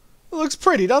go. It looks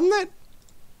pretty, doesn't it?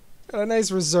 Got a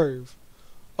nice reserve.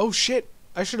 Oh shit.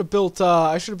 I should have built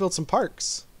some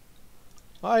parks.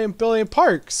 I am building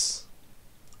parks.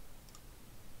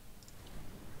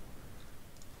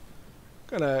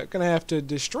 Gonna have to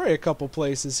destroy a couple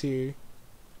places here.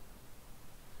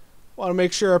 Want to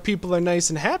make sure our people are nice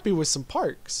and happy with some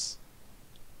parks.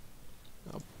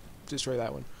 I'll destroy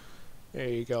that one. There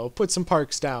you go. Put some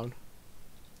parks down.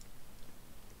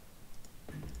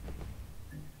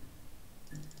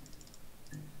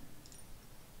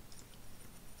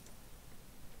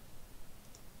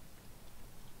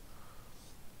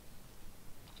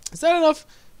 Is that enough?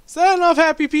 Is that enough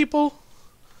happy people?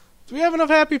 Do we have enough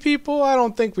happy people? I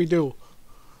don't think we do.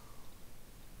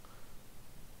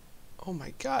 Oh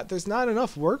my god, there's not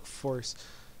enough workforce.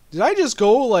 Did I just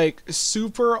go, like,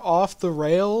 super off the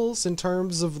rails in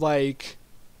terms of, like,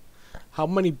 how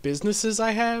many businesses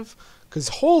I have? Because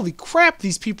holy crap,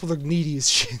 these people are needy as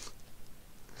shit.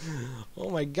 Oh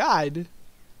my god.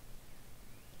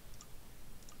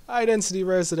 High density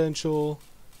residential.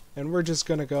 And we're just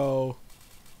gonna go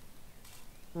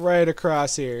right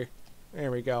across here.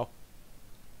 There we go.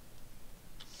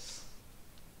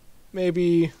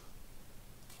 Maybe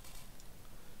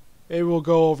we'll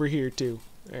go over here too.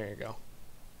 There you go.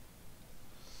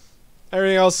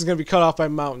 Everything else is gonna be cut off by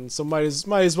mountains, so might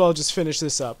as well just finish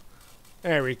this up.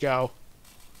 There we go.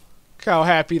 Look how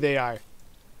happy they are.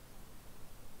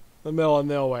 The middle of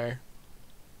nowhere.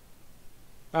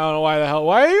 I don't know why the hell.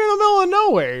 Why are you in the middle of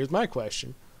nowhere? Is my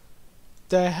question.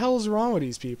 The hell's wrong with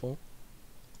these people?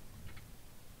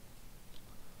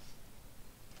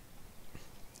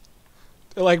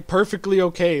 They're like perfectly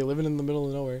okay living in the middle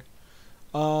of nowhere.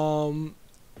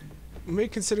 We may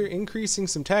consider increasing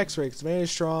some tax rates. Demand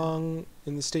is strong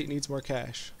and the state needs more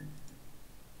cash.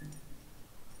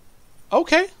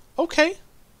 Okay, okay.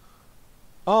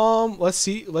 Let's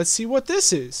see what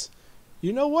this is.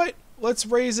 You know what? Let's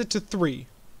raise it to 3.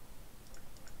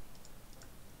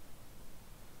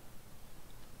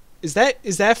 Is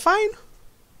that fine?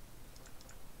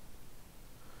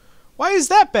 Why is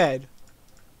that bad?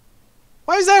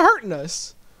 Why is that hurting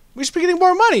us? We should be getting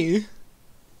more money.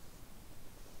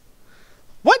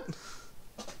 What?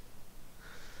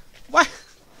 What?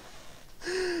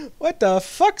 What the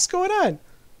fuck's going on?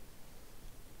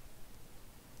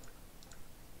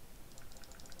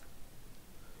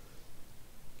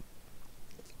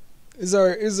 Is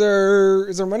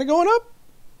our money going up?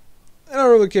 I don't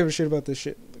really give a shit about this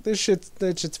shit. That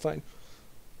shit's fine.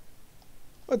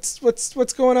 What's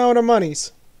going on with our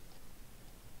monies?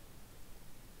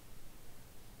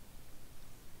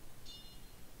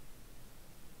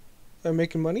 Am I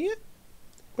making money yet?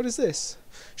 What is this?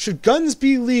 Should guns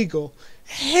be legal?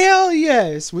 Hell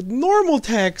yes, with normal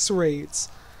tax rates.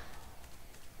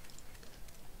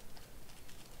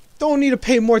 Don't need to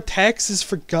pay more taxes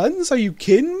for guns? Are you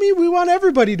kidding me? We want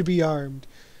everybody to be armed.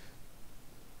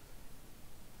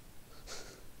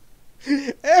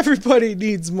 Everybody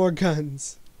needs more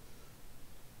guns.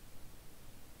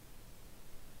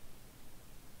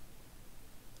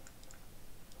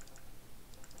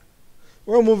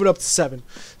 We're gonna move it up to 7.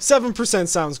 7%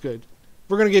 sounds good.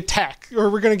 We're gonna get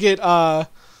we're gonna get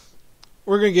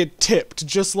tipped,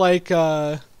 just like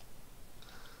the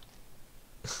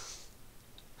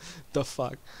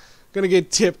fuck. Gonna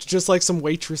get tipped just like some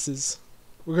waitresses.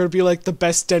 We're gonna be like the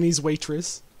best Denny's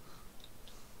waitress.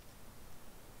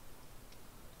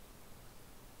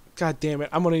 God damn it!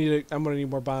 I'm gonna need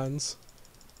more bonds.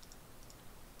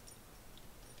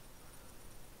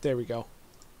 There we go.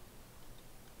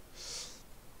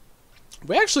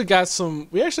 We actually got some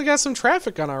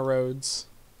traffic on our roads.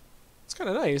 It's kind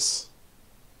of nice.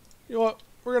 You know what?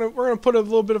 We're gonna put a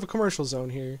little bit of a commercial zone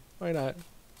here. Why not?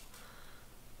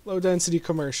 Low density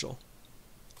commercial.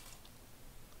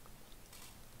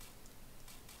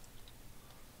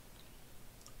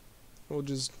 We'll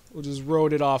just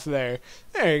road it off there.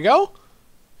 There you go.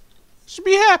 Should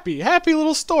be happy. Happy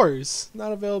little stores.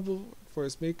 Not available for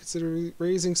us. May consider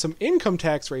raising some income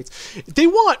tax rates. They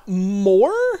want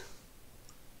more?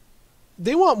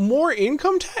 They want more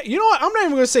income tax? You know what? I'm not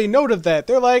even going to say no to that.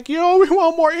 They're like, we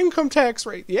want more income tax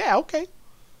rate. Yeah, okay.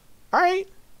 All right.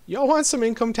 Y'all want some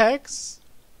income tax?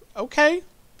 Okay.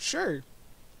 Sure.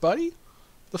 Buddy?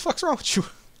 The fuck's wrong with you?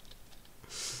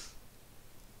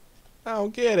 I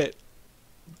don't get it.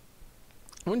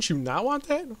 Wouldn't you not want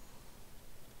that?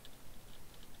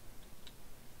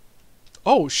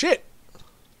 Oh, shit.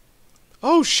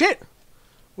 Oh, shit.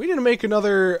 We need to make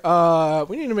another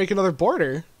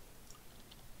border.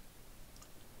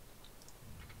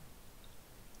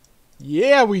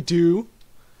 Yeah, we do.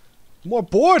 More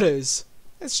borders.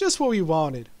 That's just what we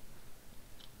wanted.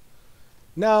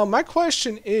 Now, my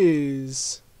question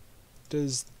is,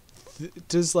 does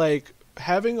like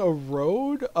having a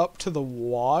road up to the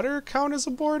water count as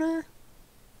a border?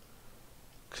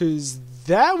 Cause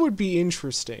that would be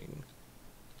interesting.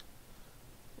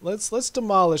 Let's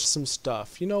demolish some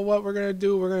stuff. You know what we're gonna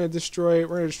do? We're gonna destroy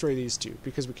these two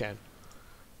because we can.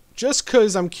 Just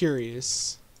cause I'm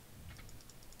curious.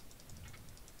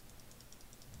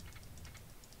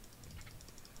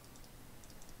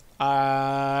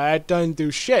 That doesn't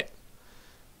do shit.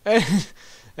 That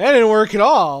didn't work at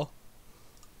all.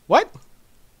 What?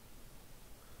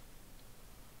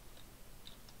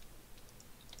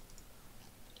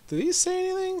 Did these say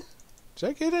anything? Did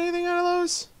I get anything out of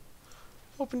those?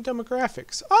 Open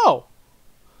demographics. Oh!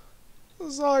 This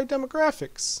is all our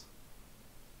demographics.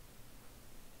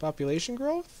 Population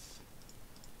growth?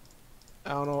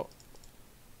 I don't know.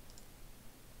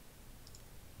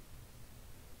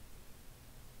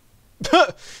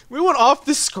 We went off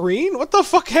the screen? What the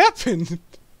fuck happened?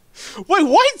 Wait,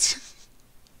 what?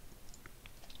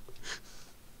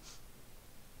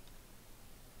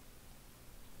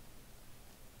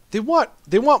 They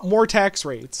want more tax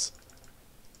rates.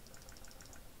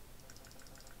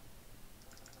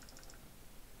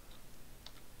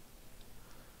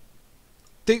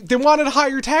 They wanted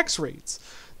higher tax rates.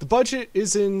 The budget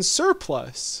is in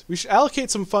surplus. We should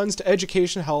allocate some funds to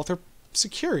education, health, or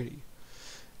security.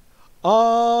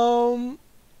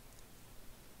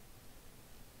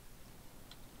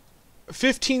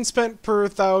 15 spent per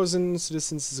 1,000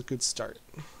 citizens is a good start.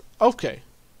 Okay.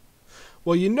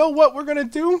 Well, you know what we're gonna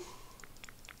do?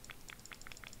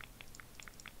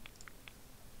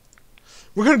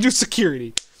 We're gonna do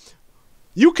security.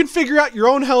 You can figure out your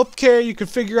own healthcare. You can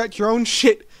figure out your own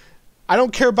shit. I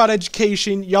don't care about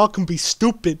education. Y'all can be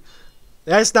stupid.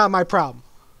 That's not my problem.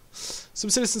 Some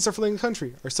citizens are fleeing the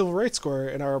country. Our civil rights score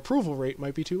and our approval rate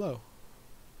might be too low.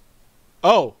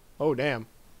 Oh. Oh, damn.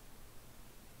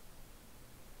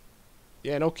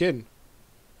 Yeah, no kidding.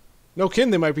 No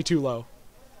kidding, they might be too low.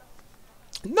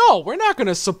 No, we're not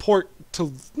gonna support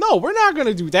to... No, we're not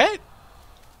gonna do that.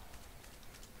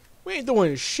 We ain't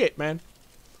doing shit, man.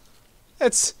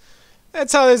 That's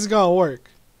how this is gonna work.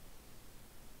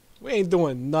 We ain't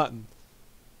doing nothing.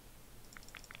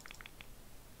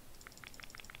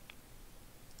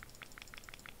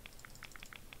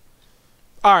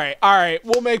 Alright,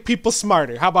 we'll make people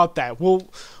smarter. How about that? We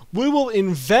will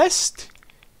invest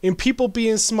in people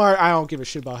being smart. I don't give a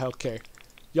shit about healthcare.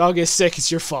 Y'all get sick, it's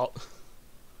your fault.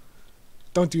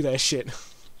 Don't do that shit.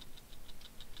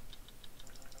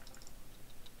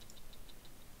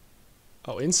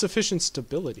 Oh, insufficient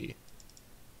stability.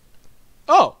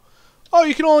 Oh,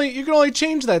 you can only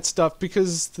change that stuff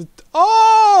because the...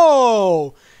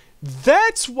 Oh,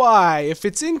 that's why. If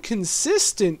it's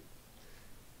inconsistent,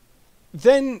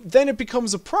 then it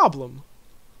becomes a problem.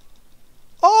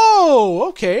 Oh,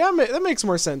 okay, that makes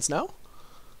more sense now.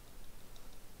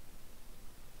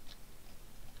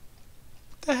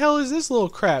 What the hell is this little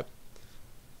crap?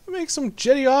 Make some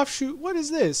jetty offshoot. What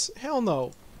is this? Hell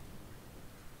no.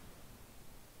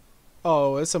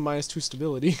 Oh, it's a -2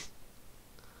 stability.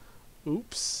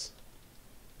 Oops.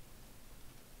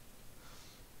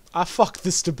 I fucked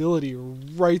the stability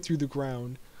right through the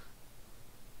ground.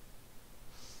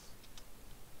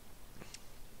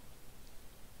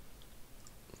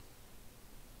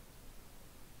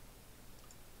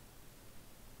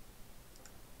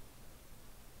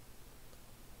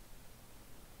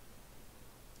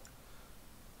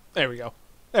 There we go.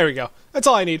 There we go. That's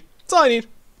all I need. That's all I need.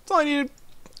 That's all I needed.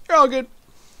 You're all good.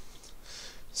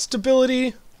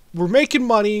 Stability. We're making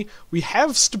money. We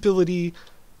have stability.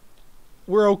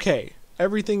 We're okay.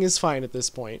 Everything is fine at this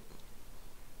point.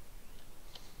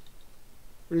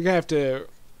 We're gonna have to...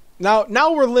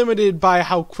 Now we're limited by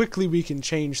how quickly we can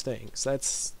change things.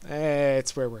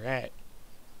 That's where we're at.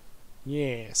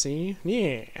 Yeah, see?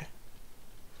 Yeah.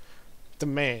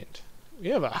 Demand. We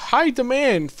have a high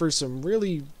demand for some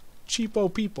really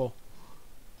cheapo people.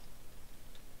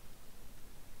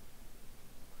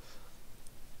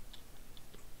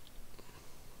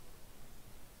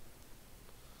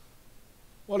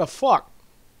 What the fuck?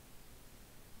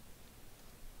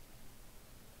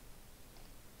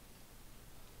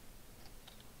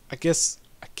 I guess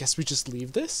we just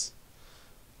leave this?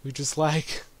 We just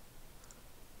like...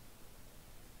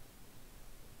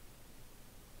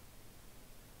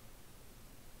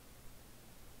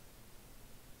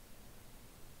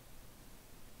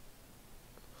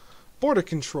 Border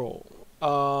control.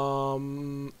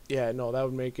 Yeah, no,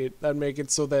 that'd make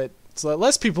it so that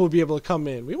less people would be able to come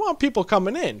in. We want people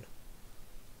coming in.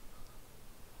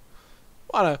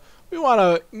 We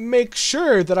wanna make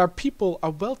sure that our people are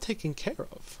well taken care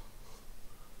of.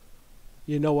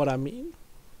 You know what I mean?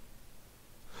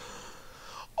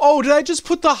 Oh, did I just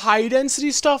put the high density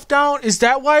stuff down? Is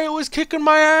that why it was kicking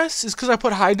my ass? Is because I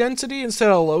put high density instead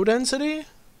of low density?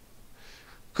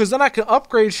 Because then I can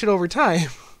upgrade shit over time.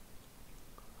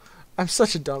 I'm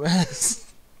such a dumbass.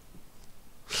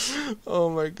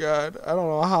 Oh my god. I don't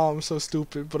know how I'm so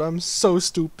stupid, but I'm so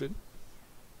stupid.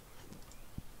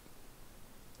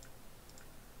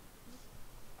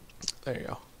 There you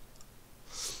go.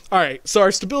 Alright, so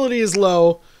our stability is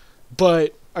low,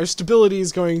 but our stability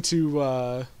is going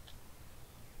to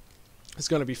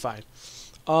be fine.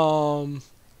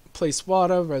 Place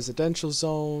water, residential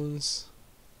zones.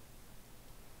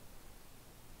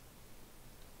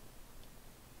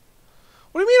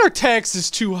 What do you mean our tax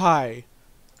is too high?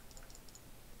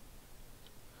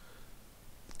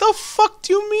 What the fuck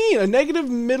do you mean? A negative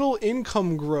middle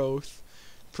income growth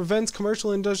prevents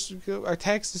commercial industrial. Our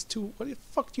tax is too. What the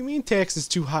fuck do you mean tax is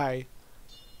too high?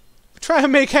 We're trying to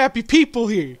make happy people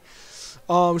here.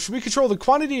 Should we control the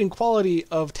quantity and quality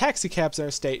of taxi cabs in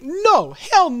our state? No,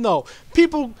 hell no.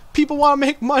 People want to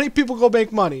make money. People go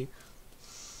make money.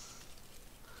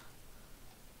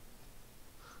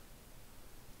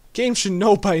 Game should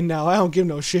know by now. I don't give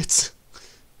no shits.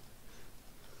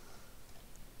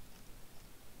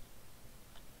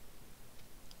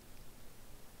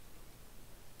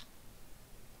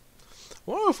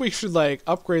 I wonder if we should like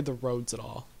upgrade the roads at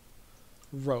all.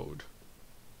 Road.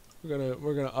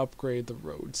 We're gonna upgrade the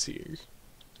roads here.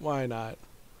 Why not?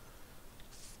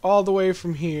 All the way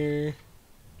from here.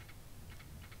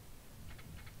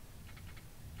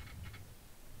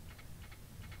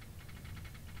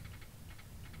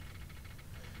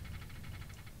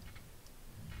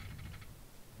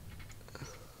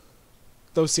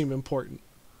 Those seem important.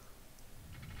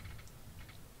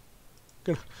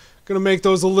 Gonna make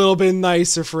those a little bit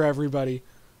nicer for everybody.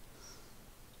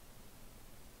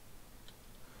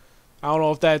 I don't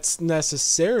know if that's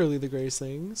necessarily the greatest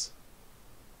things.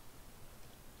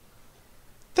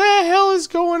 The hell is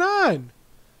going on?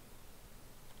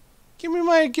 Give me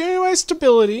my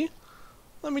stability.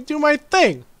 Let me do my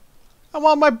thing. I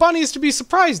want my bunnies to be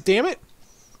surprised, damn it.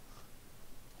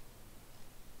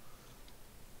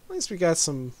 At least we got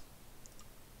some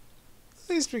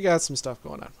stuff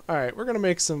going on. Alright, we're gonna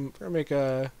make some should we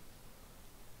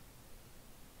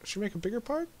make a bigger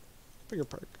park? Bigger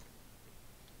park.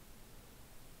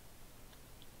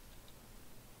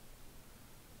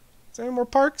 Is there any more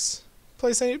parks?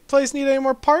 Place need any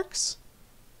more parks?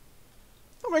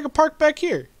 I'll make a park back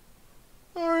here.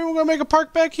 Alright, we're gonna make a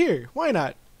park back here. Why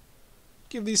not?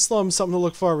 Give these slums something to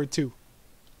look forward to.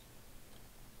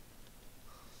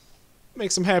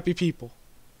 Make some happy people.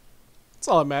 That's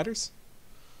all that matters.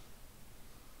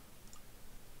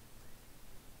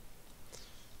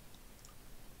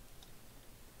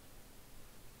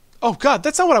 Oh god,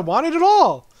 that's not what I wanted at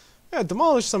all! Yeah,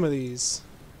 demolish some of these.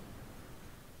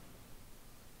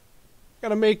 We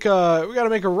gotta make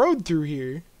a road through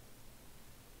here.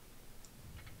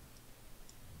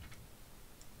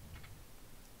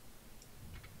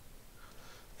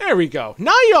 There we go.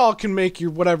 Now y'all can make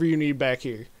your whatever you need back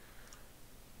here.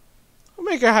 We'll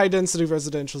make a high density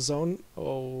residential zone.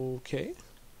 Okay.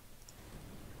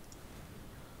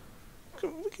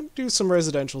 We can do some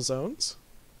residential zones.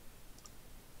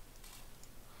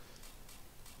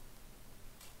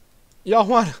 Y'all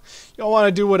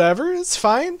wanna do whatever? It's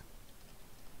fine.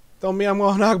 Don't mean I'm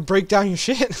gonna break down your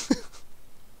shit.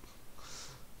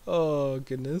 Oh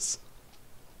goodness.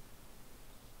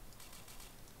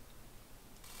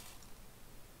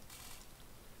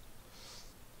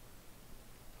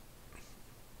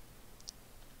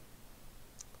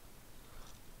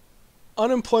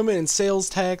 Unemployment and sales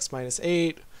tax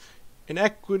 -8.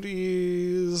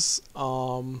 Inequities,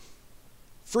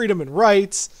 freedom and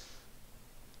rights,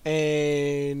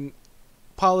 and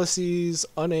policies,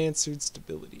 unanswered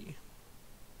stability.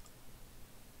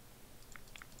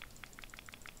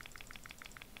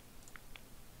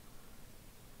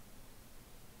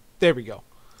 There we go.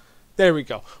 There we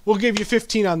go. We'll give you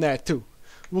 15 on that too.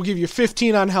 We'll give you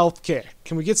 15 on healthcare.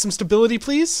 Can we get some stability,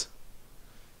 please?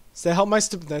 Does that help my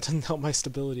that doesn't help my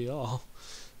stability at all.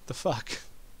 The fuck?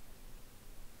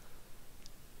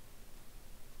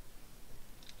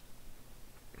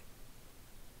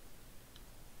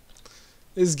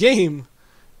 This game.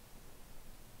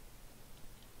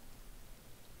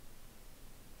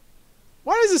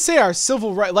 Why does it say our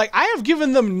civil rights? Like, I have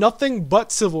given them nothing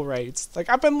but civil rights. Like,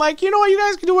 I've been like, you know what, you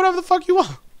guys can do whatever the fuck you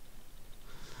want.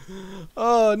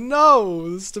 Oh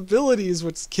no, the stability is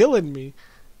what's killing me.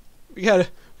 We gotta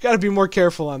be more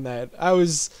careful on that. I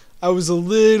was a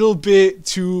little bit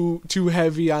too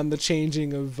heavy on the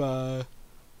changing of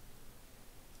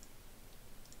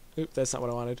Oop, that's not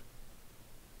what I wanted.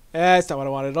 That's not what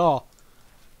I wanted at all.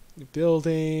 New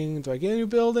building. Do I get a new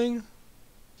building?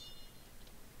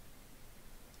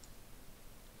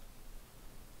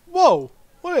 Whoa!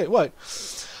 Wait, what?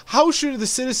 How should the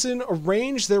citizen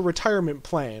arrange their retirement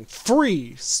plan?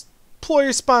 Free.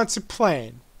 Employer-sponsored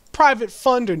plan. Private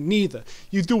fund or neither.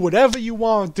 You do whatever you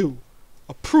want to do.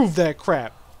 Approve that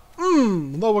crap.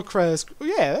 Lower class. Oh,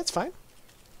 yeah, that's fine.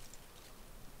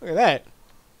 Look at that.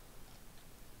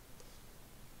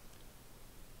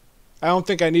 I don't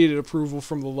think I needed approval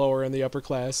from the lower and the upper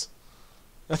class.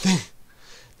 I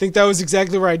think that was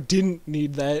exactly where I didn't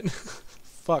need that.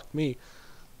 Fuck me.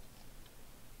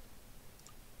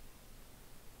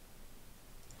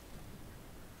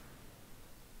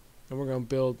 And we're gonna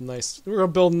build nice. We're gonna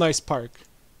build a nice park.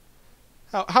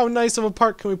 How nice of a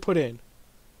park can we put in?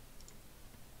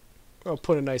 We're gonna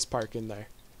put a nice park in there.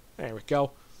 There we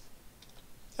go.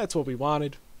 That's what we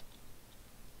wanted.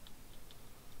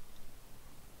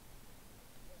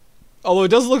 Although it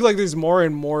does look like there's more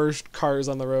and more cars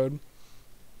on the road.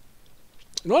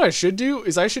 And what I should do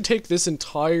is I should take this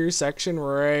entire section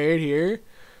right here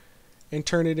and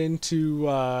turn it into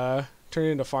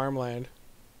farmland.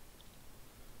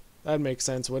 That'd make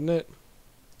sense, wouldn't it?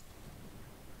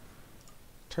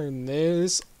 Turn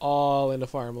this all into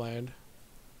farmland.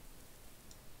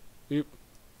 Oop.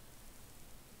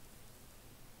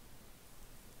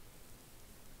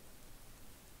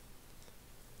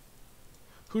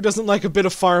 Who doesn't like a bit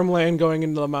of farmland going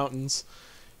into the mountains?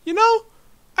 You know,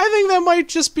 I think that might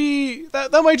just be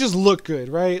that might just look good,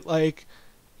 right? Like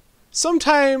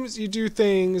sometimes you do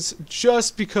things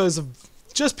just because of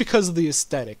the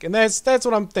aesthetic, and that's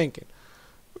what I'm thinking.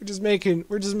 We're just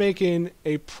making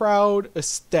a proud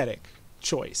aesthetic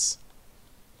choice.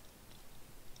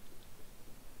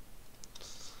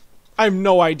 I have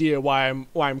no idea why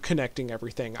I'm connecting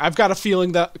everything. I've got a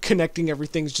feeling that connecting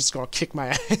everything's just gonna kick my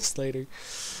ass later.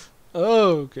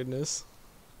 Oh goodness.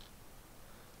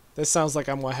 That sounds like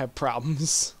I'm gonna have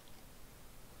problems.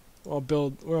 We're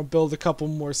gonna build a couple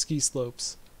more ski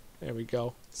slopes. There we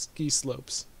go. Ski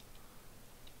slopes.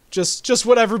 Just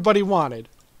what everybody wanted.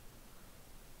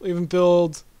 We even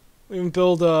build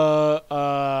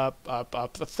a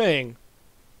thing.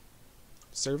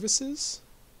 Services?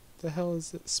 The hell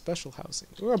is it? Special housing.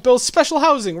 We're gonna build special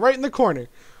housing right in the corner.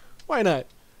 Why not?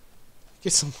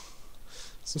 Get some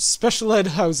special ed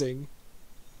housing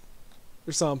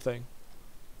or something.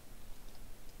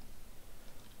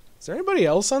 Is there anybody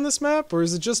else on this map, or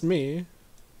is it just me?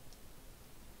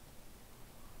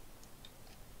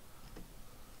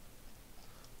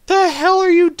 The hell are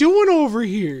you doing over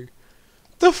here?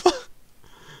 The fuck?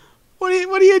 What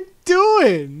are you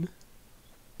doing,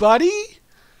 buddy?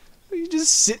 Are you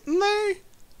just sitting there?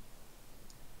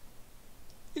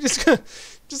 You just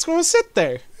gonna sit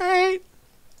there, all right?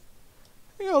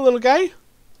 You know, little guy.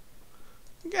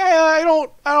 I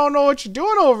don't know what you're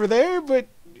doing over there, but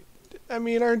I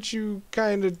mean, aren't you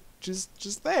kind of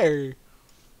just there?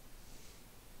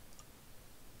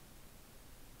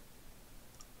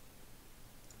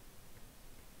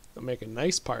 I'll make a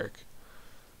nice park.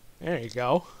 There you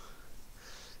go.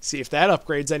 See if that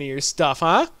upgrades any of your stuff,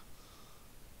 huh?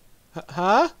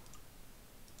 Huh? What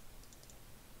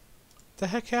the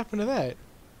heck happened to that?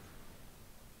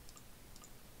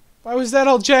 Why was that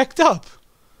all jacked up?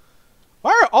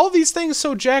 Why are all these things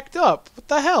so jacked up? What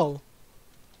the hell?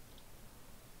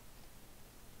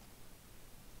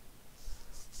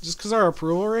 Just because our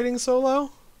approval rating's so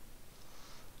low?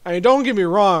 I mean, don't get me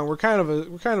wrong, we're kind of a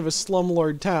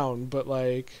slumlord town, but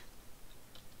like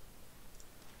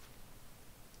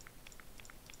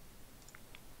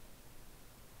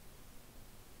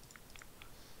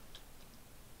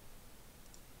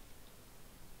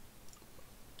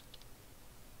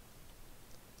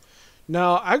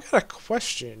now, I got a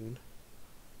question.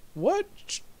 What?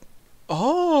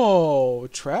 Oh,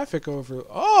 traffic over.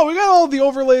 Oh, we got all the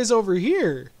overlays over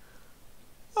here.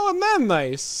 Oh, isn't that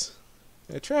nice?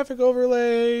 Yeah, traffic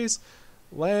overlays,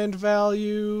 land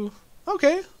value.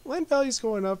 Okay, land value's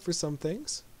going up for some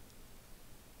things.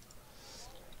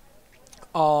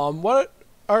 What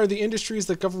are the industries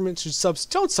that government should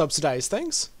don't subsidize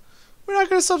things? We're not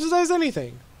going to subsidize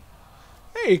anything.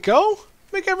 There you go.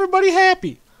 Make everybody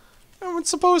happy. Everyone's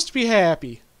supposed to be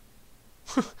happy.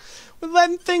 We're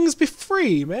letting things be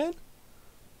free, man.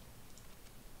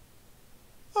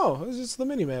 Oh, this is the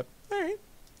mini-map. Alright.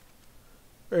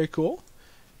 Very cool.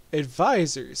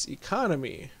 Advisors,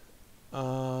 economy.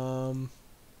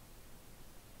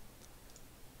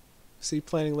 City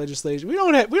planning legislation. We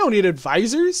don't need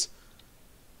advisors.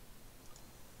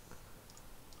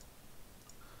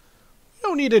 We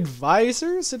don't need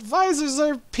advisors. Advisors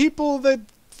are people that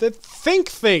that think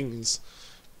things.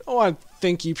 I don't want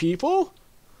thinky people.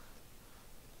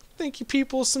 Thinky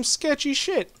people some sketchy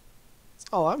shit. That's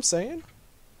all I'm saying.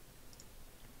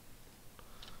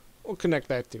 We'll connect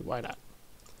that too. Why not?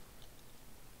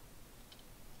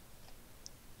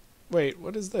 Wait,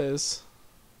 what is this?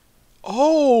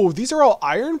 Oh, these are all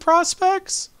iron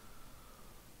prospects?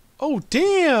 Oh,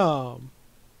 damn.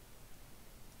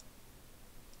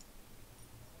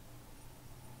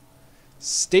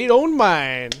 State-owned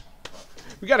mine.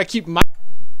 We gotta keep mine.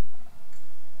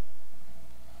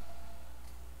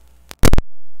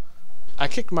 I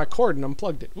kicked my cord and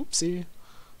unplugged it. Oopsie.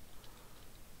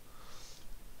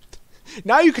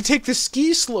 Now you can take the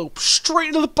ski slope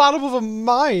straight to the bottom of a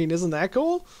mine. Isn't that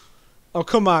cool? Oh,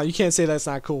 come on. You can't say that's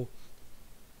not cool.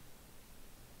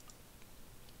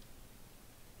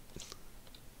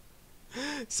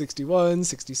 $61,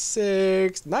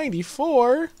 $66,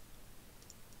 $94.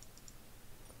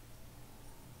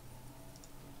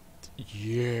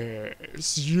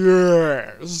 Yes,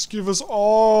 yes. Give us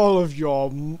all of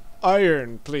your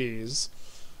iron, please.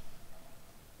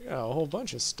 Yeah, a whole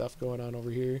bunch of stuff going on over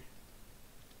here.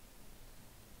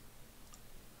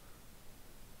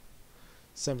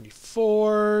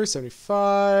 74,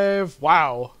 75.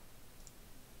 Wow.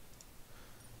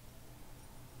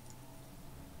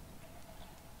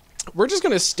 We're just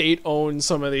gonna state-own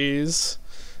some of these.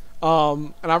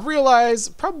 And I've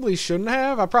realized, probably shouldn't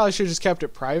have. I probably should have just kept it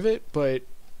private, but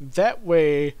that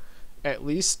way, at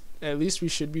least we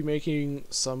should be making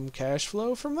some cash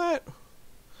flow from that.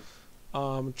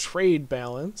 Trade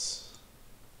balance.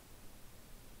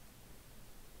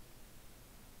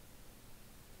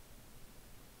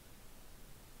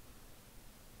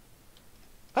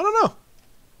 I don't know.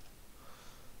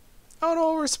 I don't know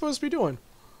what we're supposed to be doing.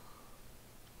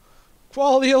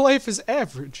 Quality of life is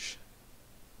average.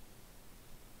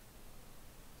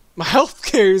 My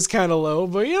healthcare is kind of low,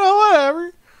 but you know,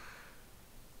 whatever.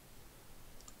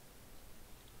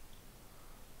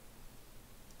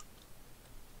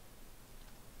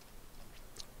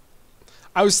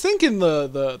 I was thinking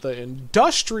the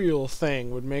industrial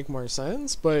thing would make more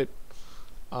sense, but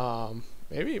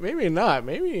maybe not.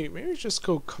 Maybe just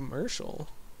go commercial.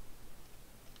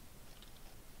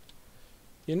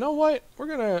 You know what? We're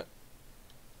gonna.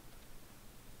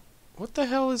 What the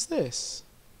hell is this?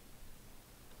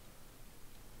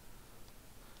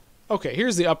 Okay,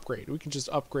 here's the upgrade. We can just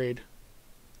upgrade.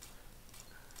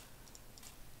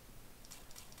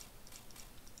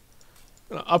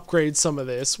 I'm gonna upgrade some of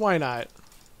this. Why not?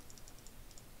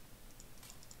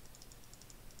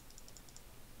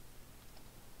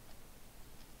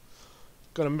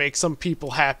 Gonna make some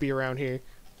people happy around here.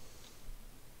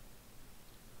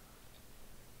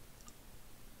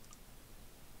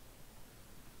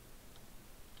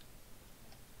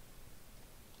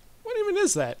 What even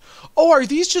is that? Oh, are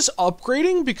these just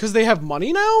upgrading because they have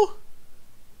money now?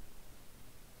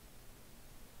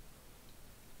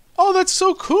 Oh, that's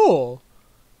so cool.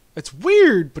 It's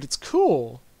weird, but it's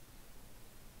cool.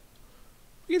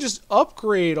 We can just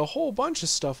upgrade a whole bunch of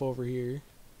stuff over here.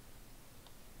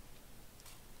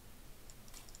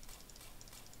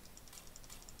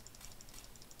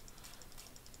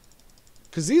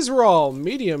 Because these were all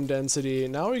medium density,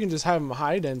 and now we can just have them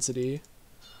high density.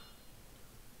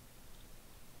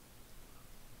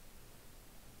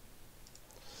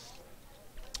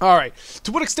 Alright,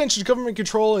 to what extent should government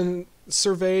control and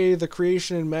survey the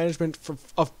creation and management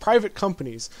of private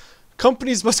companies?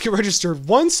 Companies must get registered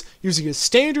once using a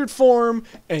standard form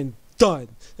and done.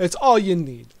 That's all you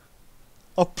need.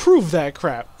 Approve that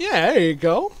crap. Yeah, there you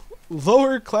go.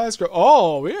 Lower class growth.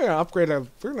 Oh, we're gonna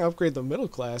upgrade the middle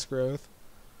class growth.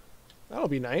 That'll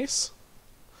be nice.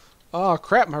 Oh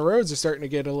crap, my roads are starting to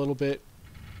get a little bit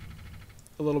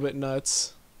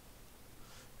nuts.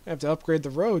 I have to upgrade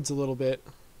the roads a little bit.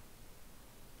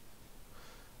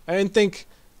 I didn't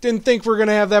think we're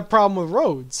gonna have that problem with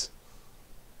roads.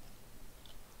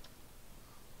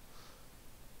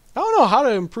 I don't know how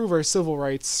to improve our civil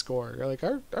rights score. Like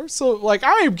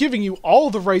I am giving you all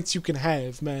the rights you can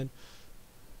have, man.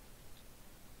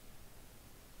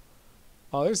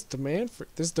 Oh, there's demand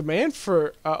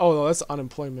for oh no, that's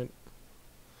unemployment.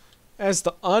 That's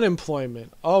the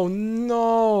unemployment. Oh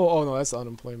no. Oh no, that's the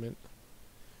unemployment.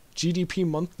 GDP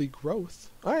monthly growth.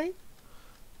 All right.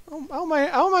 I don't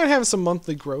mind having some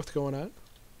monthly growth going on.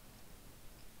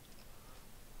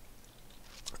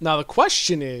 Now the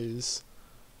question is,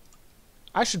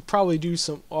 I should probably do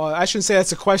some. I shouldn't say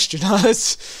that's a question.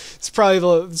 It's probably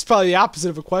the opposite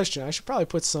of a question. I should probably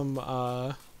put some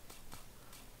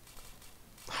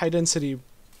high density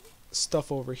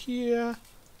stuff over here.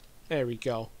 There we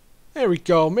go. There we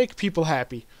go. Make people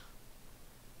happy.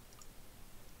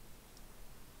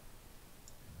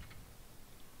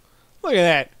 Look at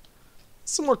that.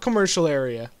 Some more commercial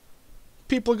area.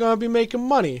 People are gonna be making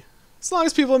money. As long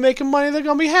as people are making money, they're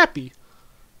gonna be happy.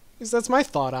 At least that's my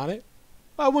thought on it.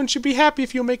 Why wouldn't you be happy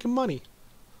if you're making money?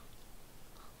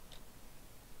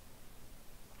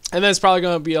 And then it's probably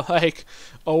gonna be like,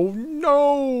 oh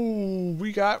no,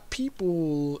 we got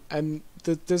people, and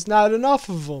there's not enough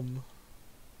of them.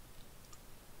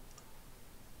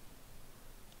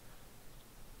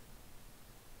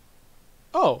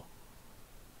 Oh.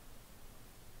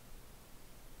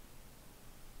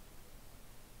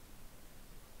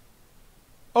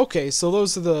 Okay, so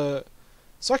those are the...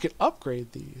 So I could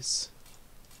upgrade these.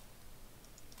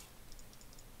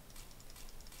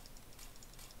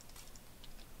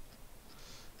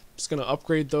 Just gonna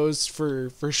upgrade those for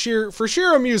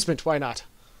sheer amusement. Why not?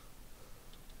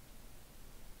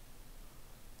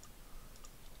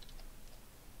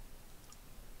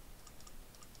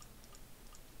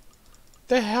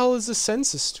 The hell is a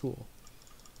census tool?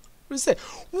 What is that?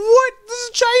 What? There's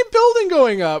a giant building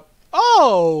going up.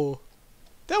 Oh,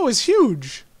 that was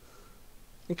huge.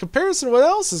 In comparison to what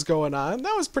else is going on,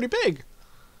 that was pretty big.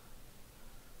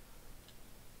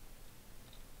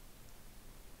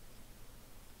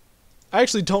 I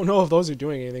actually don't know if those are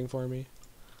doing anything for me.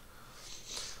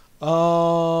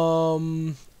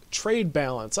 Trade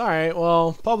balance. Alright,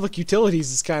 well, public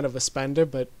utilities is kind of a spender,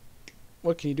 but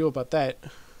what can you do about that?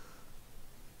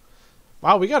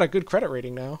 Wow, we got a good credit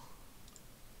rating now.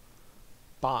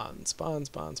 Bonds. We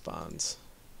don't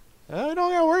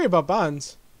gotta worry about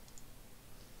bonds.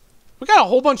 We got a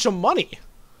whole bunch of money.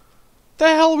 What the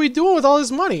hell are we doing with all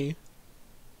this money?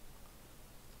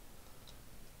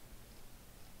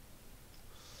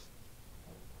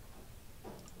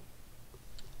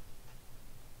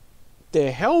 The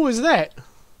hell was that?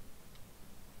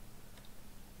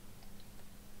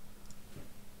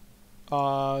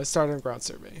 Start on ground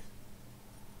survey.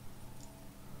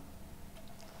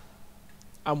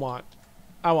 I want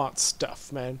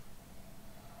stuff, man.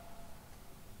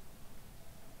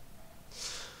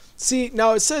 See,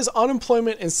 now it says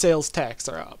unemployment and sales tax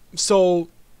are up. So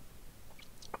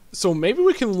maybe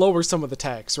we can lower some of the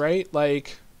tax, right?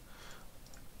 Like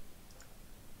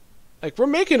we're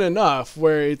making enough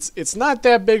where it's not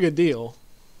that big a deal.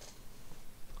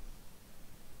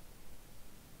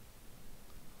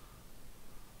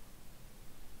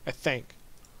 I think.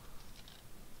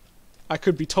 I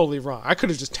could be totally wrong. I could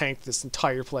have just tanked this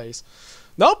entire place.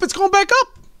 Nope, it's going back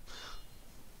up.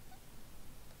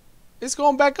 It's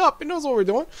going back up. It knows what we're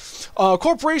doing.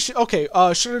 Corporation. Okay.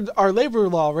 Should our labor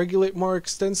law regulate more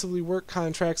extensively work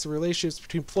contracts and relationships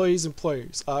between employees and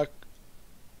employers?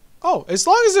 Oh, as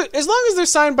long as they're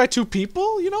signed by two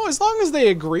people, you know, as long as they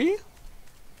agree.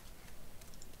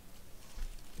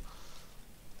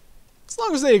 As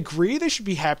long as they agree, they should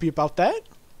be happy about that.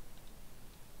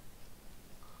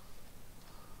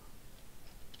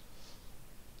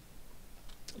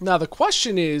 Now the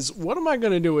question is, what am I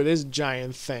gonna do with this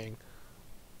giant thing?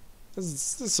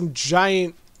 This is some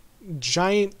giant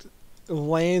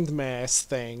landmass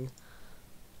thing.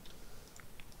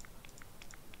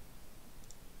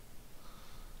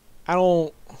 I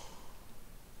don't...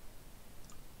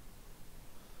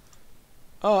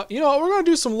 you know, we're gonna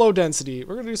do some low density.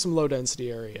 We're gonna do some low density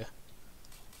area.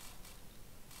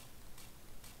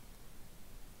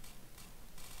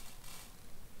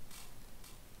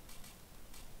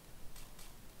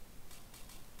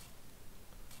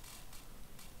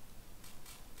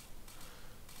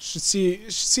 Should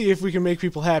see if we can make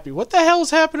people happy. What the hell is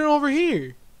happening over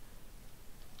here?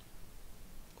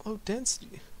 Low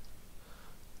density.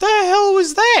 The hell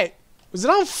was that? Was it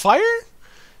on fire?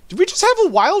 Did we just have a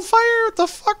wildfire? What the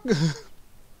fuck?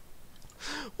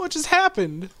 What just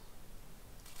happened?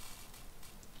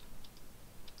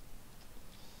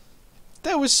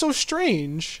 That was so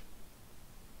strange.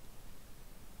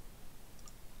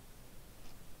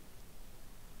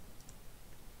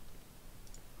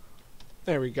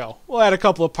 There we go. We'll add a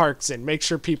couple of parks in. Make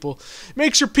sure people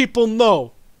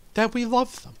know that we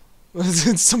love them.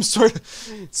 In some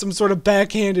sort of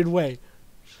backhanded way.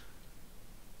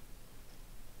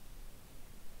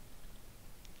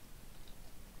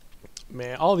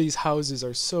 Man, all these houses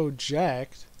are so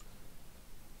jacked.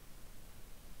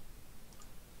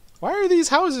 Why are these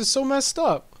houses so messed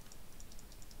up?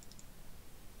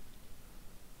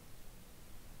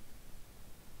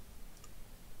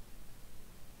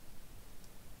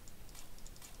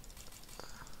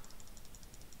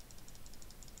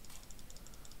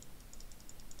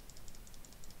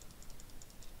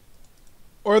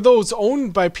 Or are those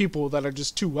owned by people that are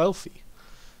just too wealthy?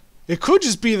 It could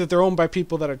just be that they're owned by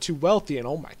people that are too wealthy, and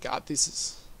oh my god,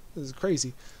 this is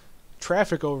crazy.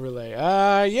 Traffic overlay.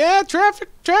 Yeah,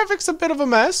 traffic's a bit of a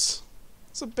mess.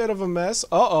 It's a bit of a mess.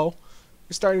 Uh-oh.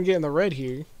 You're starting to get in the red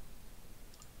here.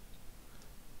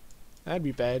 That'd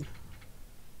be bad.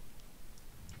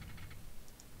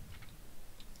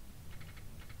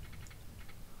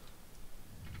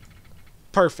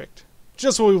 Perfect.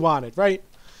 Just what we wanted, right?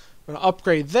 We're gonna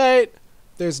upgrade that.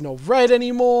 There's no red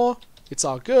anymore. It's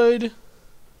all good.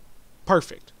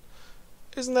 Perfect.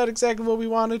 Isn't that exactly what we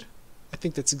wanted? I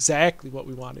think that's exactly what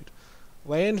we wanted.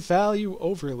 Land value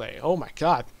overlay. Oh my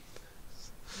god.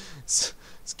 It's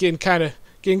getting kind of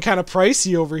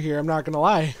pricey over here, I'm not gonna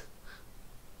lie.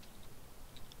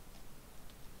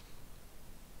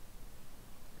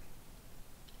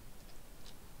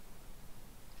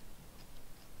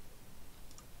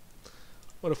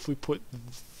 What if we put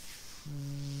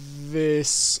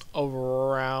this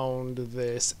around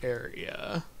this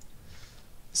area?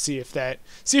 See if that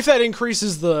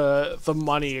increases the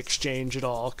money exchange at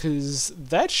all, cause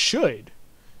that should,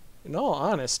 in all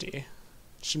honesty,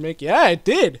 should make, yeah, it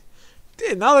did.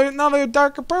 Now they're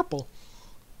darker purple.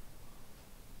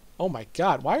 Oh my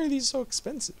god, why are these so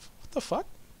expensive? What the fuck?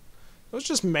 Those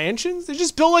just mansions? They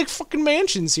just built like fucking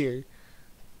mansions here.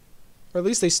 Or at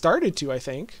least they started to, I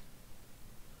think.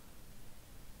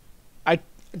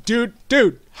 Dude,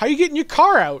 how you getting your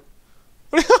car out?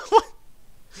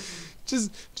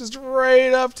 just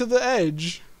right up to the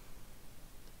edge.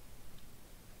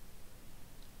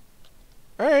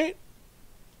 Alright.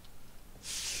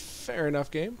 Fair enough,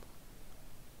 game.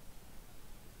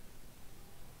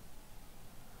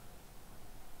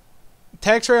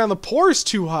 Tax rate on the poor is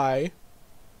too high.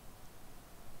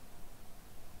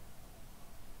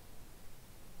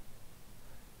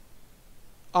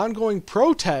 Ongoing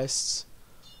protests.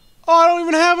 Oh, I don't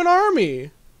even have an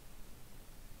army.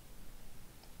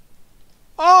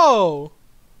 Oh.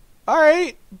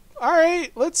 Alright.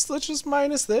 Alright. Let's just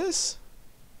minus this.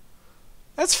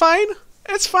 That's fine.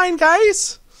 That's fine,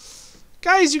 guys.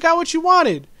 Guys, you got what you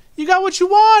wanted. You got what you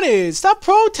wanted. Stop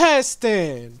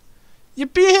protesting. You're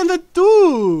being the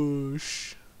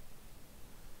douche.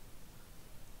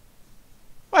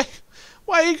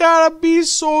 Why you gotta be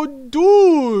so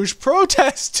douche?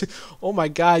 Protest! Oh my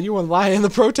god, you weren't lying. The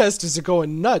protesters are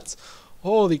going nuts.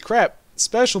 Holy crap.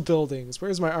 Special buildings.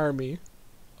 Where's my army?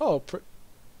 Oh,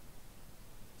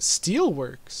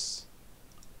 Steelworks.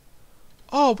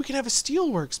 Oh, we can have a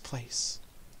Steelworks place.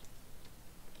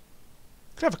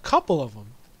 Could have a couple of them.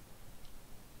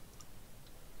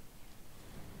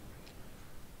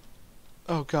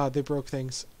 Oh god, they broke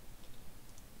things.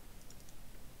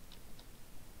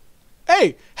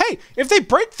 Hey, if they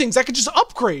break things, I could just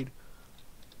upgrade.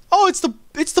 Oh, it's the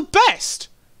best.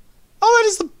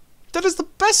 Oh, that is the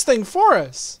best thing for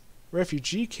us.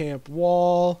 Refugee camp,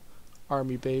 wall,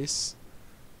 army base.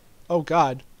 Oh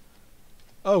god.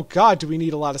 Oh god, do we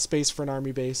need a lot of space for an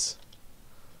army base?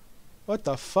 What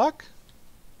the fuck?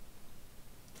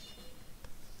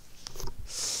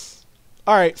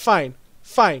 Alright, fine.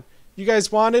 Fine. You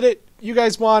guys wanted it? You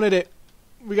guys wanted it.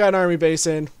 We got an army base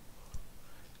in.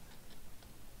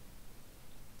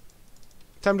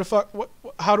 Time to fuck. What?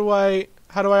 How do I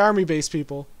army base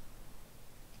people?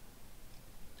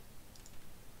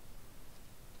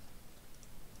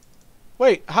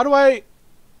 Wait, how do I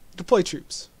deploy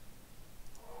troops?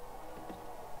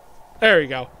 There we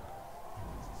go.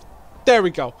 There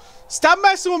we go. Stop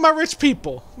messing with my rich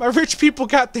people. My rich people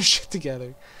got this shit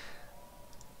together.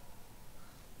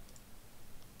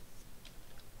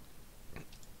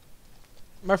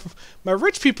 My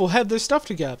rich people had their stuff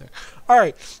together.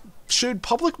 Alright. Should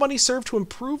public money serve to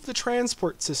improve the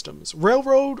transport systems?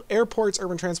 Railroad, airports,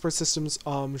 urban transport systems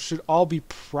should all be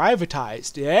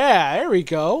privatized. Yeah, there we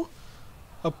go.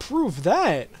 Approve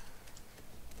that.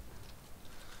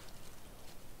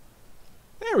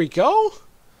 There we go.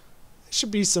 That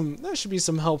should be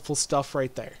some helpful stuff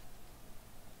right there.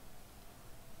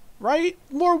 Right?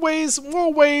 More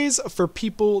ways for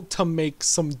people to make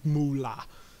some moolah.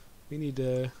 We need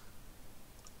to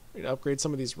upgrade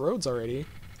some of these roads already.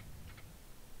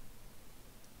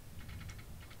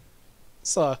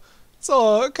 It's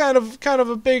a kind of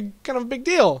a big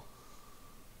deal.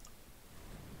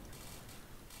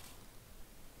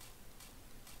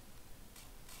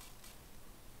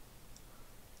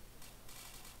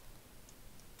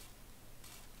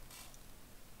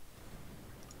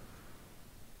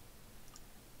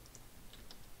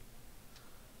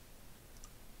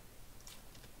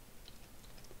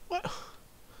 What?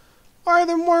 Why are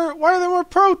there more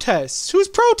protests? Who's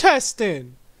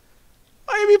protesting?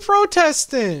 Why are you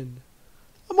protesting?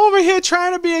 I'm over here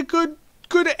trying to be a good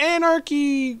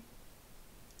anarchy.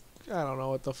 I don't know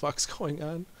what the fuck's going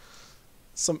on.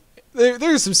 Some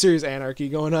There's some serious anarchy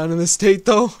going on in this state,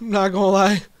 though. I'm not gonna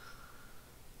lie.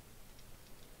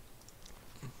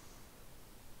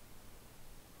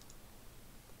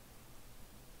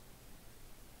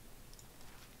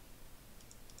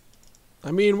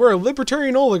 I mean, we're a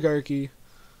libertarian oligarchy.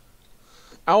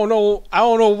 I don't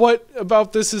know what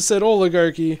about this has said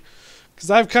oligarchy, because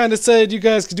I've kind of said you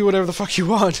guys can do whatever the fuck you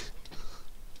want.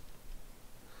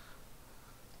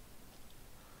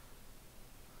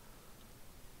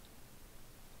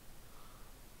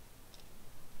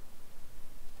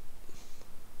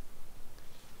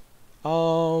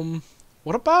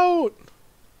 What about...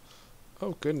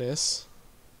 Oh, goodness.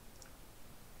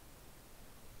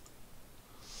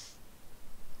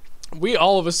 We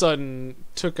all of a sudden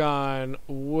took on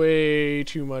way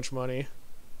too much money.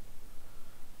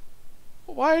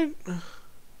 Why...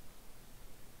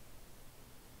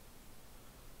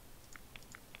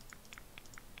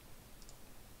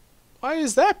 Why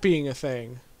is that being a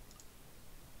thing?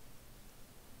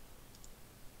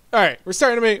 Alright, we're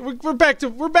starting to make... We're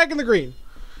back in the green.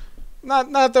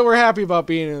 Not that we're happy about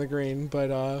being in the green,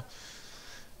 but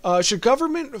should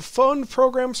government fund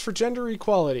programs for gender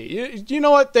equality? You know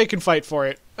what? They can fight for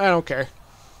it. I don't care.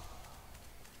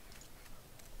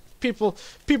 People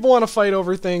want to fight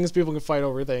over things. People can fight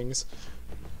over things.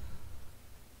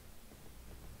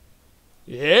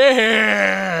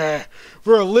 Yeah!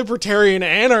 We're a libertarian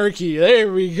anarchy.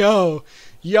 There we go.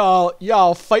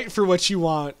 Y'all fight for what you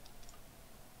want.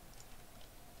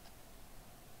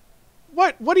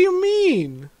 What do you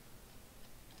mean?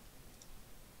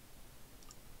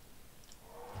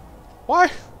 Why?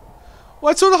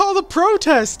 What's with all the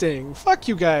protesting? Fuck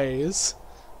you guys.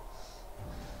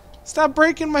 Stop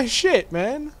breaking my shit,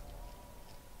 man.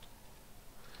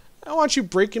 I don't want you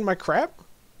breaking my crap.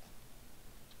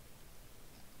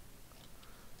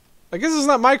 I guess it's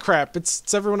not my crap,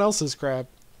 it's everyone else's crap.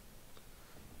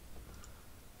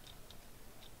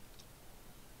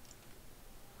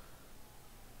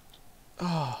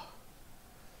 Oh.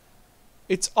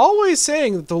 It's always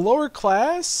saying that the lower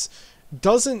class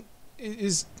doesn't...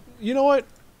 You know what?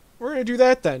 We're gonna do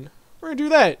that then. We're gonna do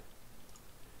that.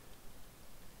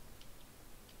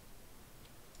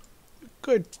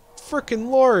 Good frickin'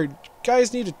 lord.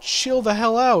 Guys need to chill the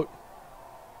hell out.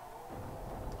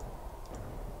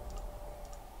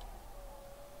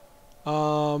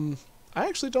 I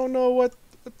actually don't know what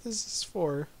this is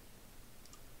for.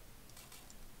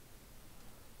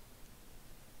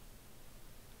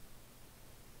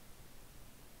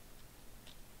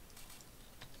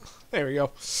 There we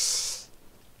go.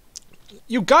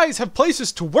 You guys have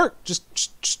places to work.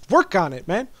 Just work on it,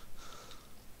 man.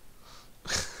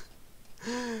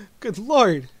 Good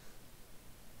lord.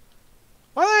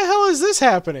 Why the hell is this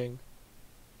happening?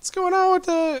 What's going on with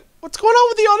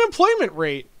the unemployment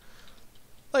rate?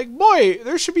 Like, boy,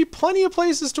 there should be plenty of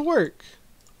places to work.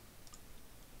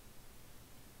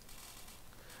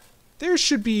 There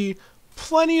should be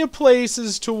plenty of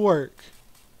places to work.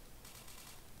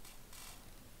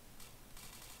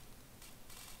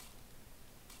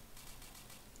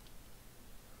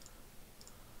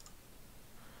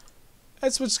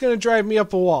 That's what's going to drive me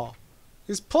up a wall.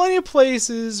 There's plenty of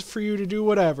places for you to do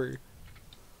whatever.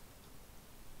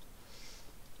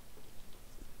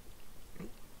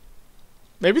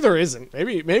 Maybe there isn't.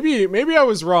 Maybe I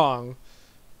was wrong.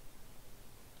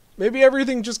 Maybe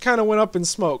everything just kind of went up in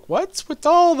smoke. What's with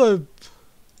all the...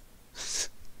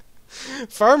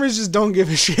 Farmers just don't give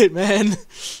a shit, man.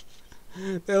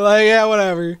 They're like, yeah,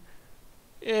 whatever.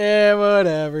 Yeah,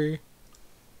 whatever.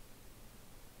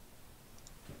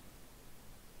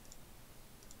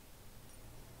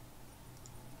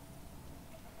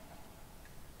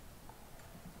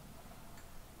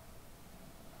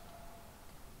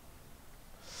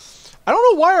 I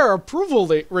don't know why our approval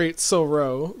rate's so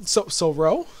low.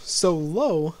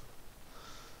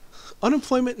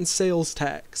 Unemployment and sales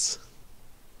tax.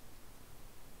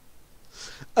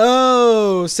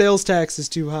 Oh, sales tax is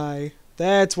too high.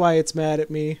 That's why it's mad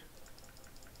at me.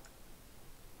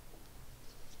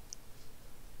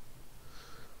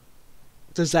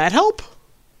 Does that help?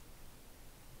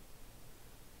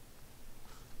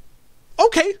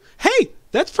 Okay. Hey,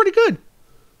 that's pretty good.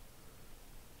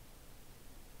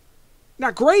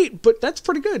 Not great, but that's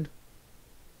pretty good.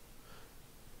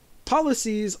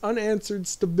 Policies, unanswered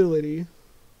stability.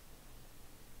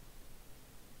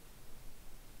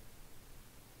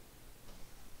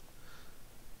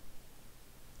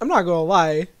 I'm not gonna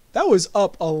lie, that was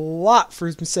up a lot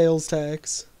for sales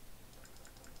tax.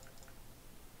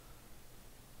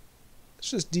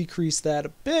 Let's just decrease that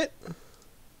a bit.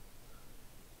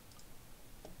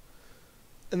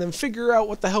 And then figure out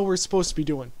what the hell we're supposed to be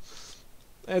doing.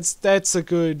 That's a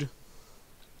good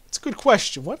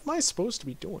question. What am I supposed to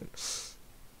be doing?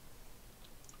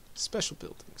 Special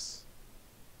buildings.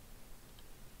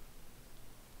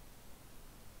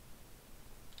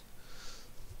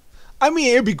 I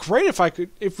mean, it'd be great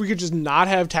if we could just not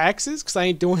have taxes, because I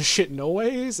ain't doing shit no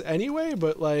ways anyway,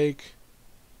 but like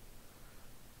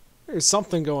there's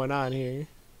something going on here.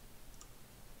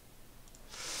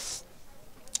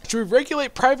 Should we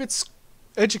regulate private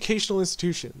educational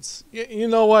institutions? You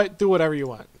know what? Do whatever you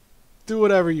want. Do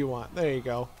whatever you want. There you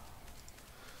go.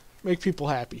 Make people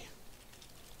happy.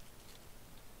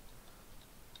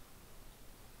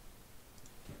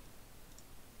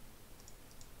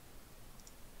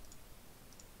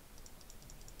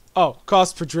 Oh,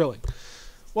 cost for drilling.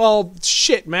 Well,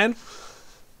 shit, man.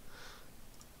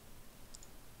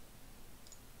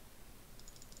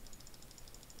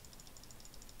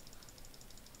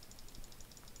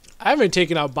 I haven't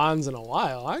taken out bonds in a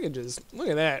while. I can just... Look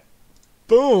at that.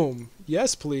 Boom.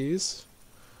 Yes, please.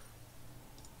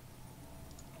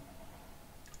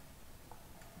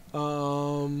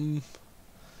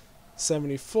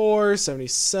 74,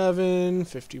 77,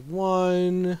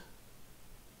 51...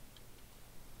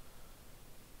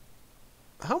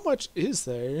 How much is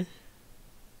there?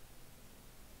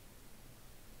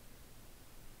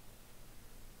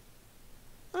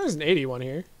 There's an 81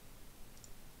 here.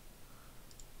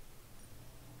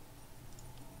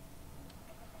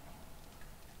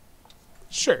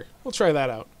 Sure, we'll try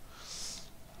that out.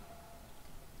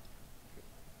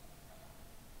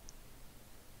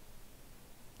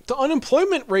 The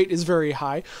unemployment rate is very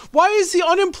high. Why is the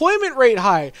unemployment rate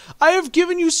high? I have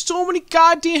given you so many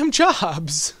goddamn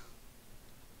jobs.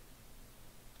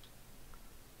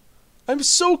 I'm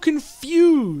so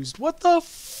confused. What the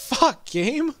fuck,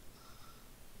 game?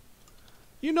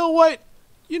 You know what?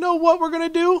 You know what we're gonna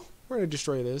do? We're gonna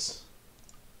destroy this.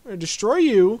 We're gonna destroy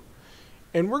you.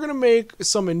 And we're gonna make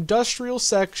some industrial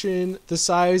section the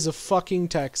size of fucking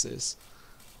Texas.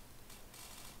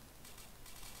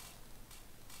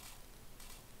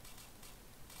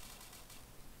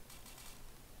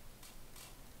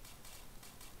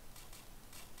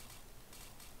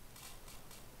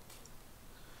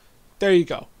 There you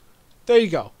go. There you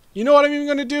go. You know what I'm even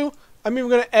going to do? I'm even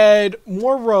going to add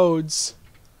more roads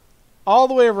all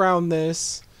the way around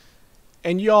this,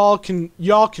 and y'all can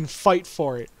fight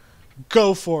for it.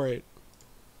 Go for it.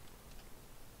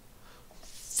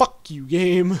 Fuck you,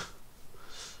 game.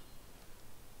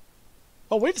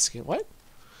 Oh, wait a second. What?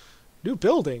 New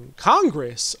building.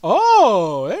 Congress.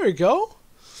 Oh, there we go.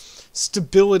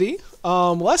 Stability.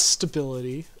 Less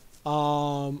stability.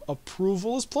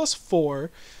 Approval is +4.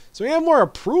 So we have more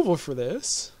approval for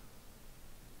this.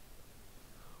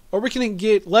 Or we can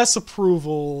get less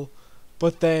approval,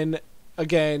 but then,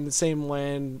 again, the same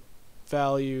land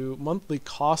value. Monthly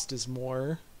cost is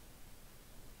more.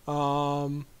 I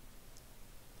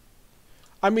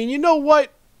mean, you know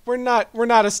what? We're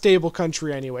not a stable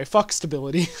country anyway. Fuck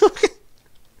stability.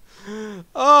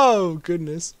 Oh,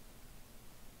 goodness.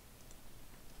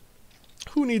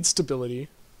 Who needs stability?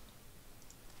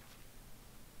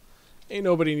 Ain't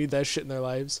nobody need that shit in their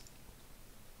lives.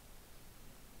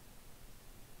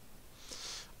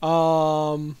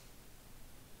 The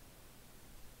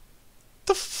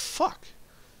fuck?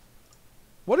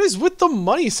 What is with the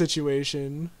money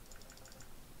situation?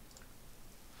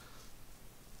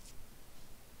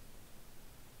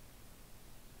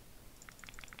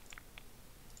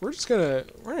 We're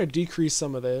gonna decrease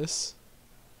some of this.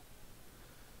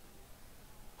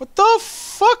 What the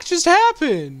fuck just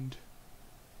happened?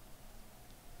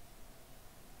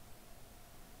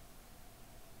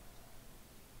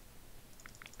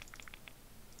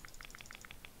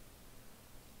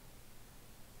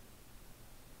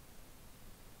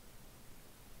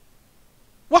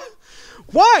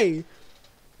 Why?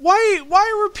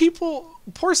 Why were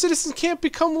poor citizens can't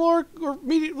become lower or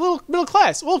middle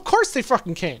class? Well, of course they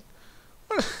fucking can't.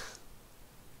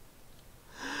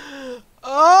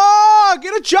 Oh,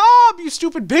 get a job, you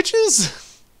stupid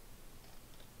bitches!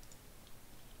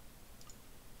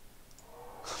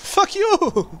 Fuck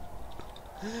you!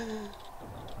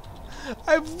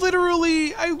 I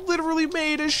literally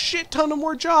made a shit ton of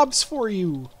more jobs for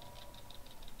you.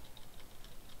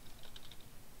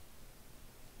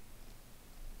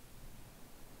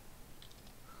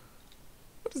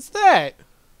 What is that?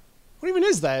 What even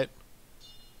is that?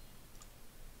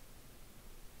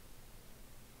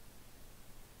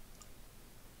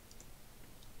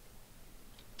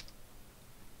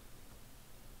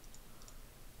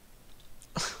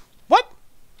 What?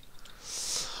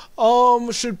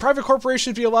 Should private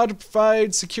corporations be allowed to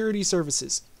provide security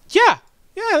services? Yeah,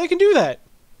 they can do that.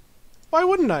 Why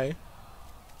wouldn't I?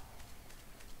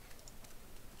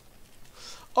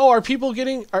 Oh, are people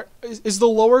getting... Is the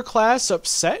lower class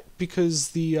upset because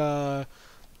the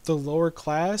lower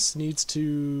class needs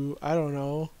to, I don't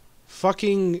know,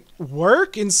 fucking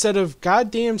work instead of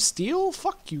goddamn steal?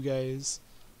 Fuck you guys.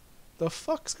 The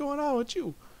fuck's going on with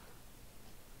you?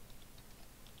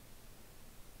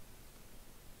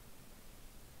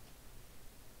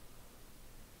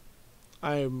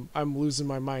 I'm losing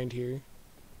my mind here.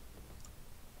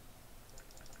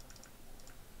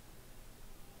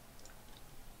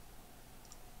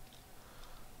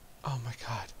 Oh my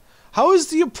god. How is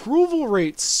the approval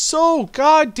rate so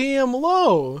goddamn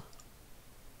low?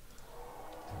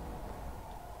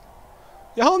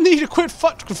 Y'all need to quit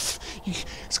fighting,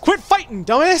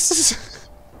 dumbasses.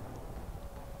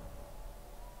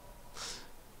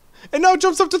 And now it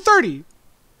jumps up to 30.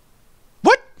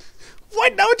 What?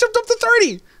 What? Now it jumped up to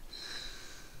 30.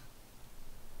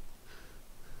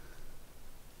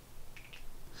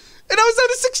 And I was down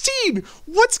to 16!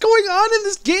 What's going on in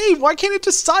this game? Why can't it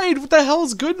decide what the hell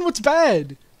is good and what's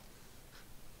bad?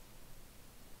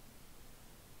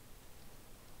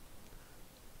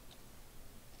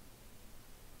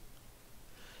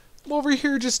 I'm over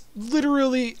here just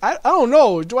literally... I don't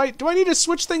know. Do I need to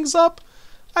switch things up?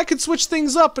 I could switch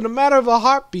things up in a matter of a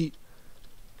heartbeat.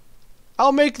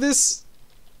 I'll make this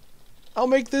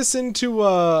into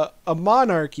a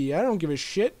monarchy. I don't give a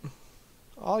shit.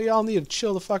 All y'all need to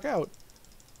chill the fuck out.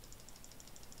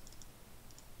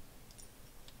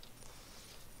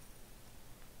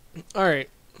 Alright.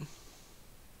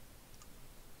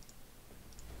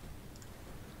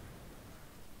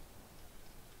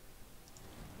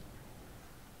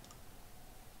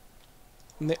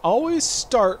 And they always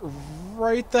start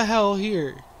right the hell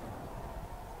here.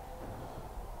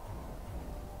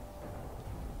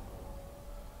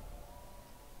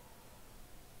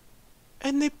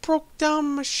 And they broke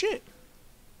down my shit.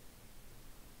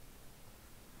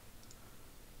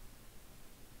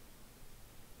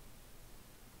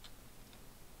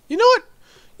 You know what?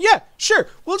 Yeah, sure.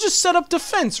 We'll just set up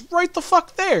defense right the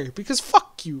fuck there. Because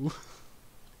fuck you.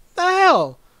 The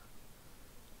hell?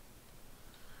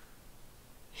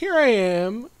 Here I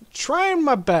am, trying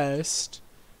my best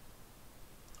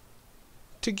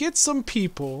to get some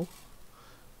people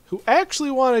who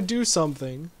actually want to do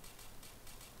something.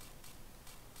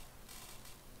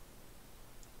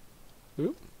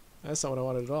 Oop, that's not what I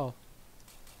wanted at all.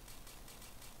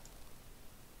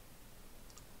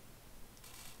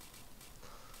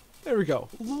 There we go.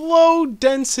 Low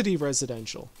density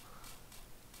residential.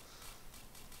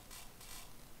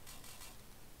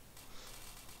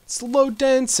 It's low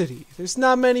density. There's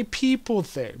not many people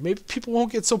there. Maybe people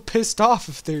won't get so pissed off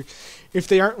if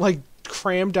they aren't like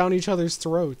crammed down each other's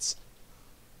throats.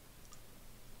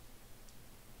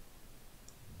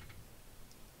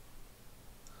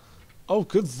 Oh,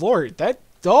 good lord.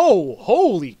 Oh,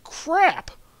 holy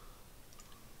crap.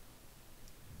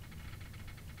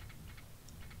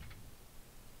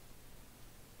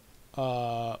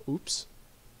 Oops.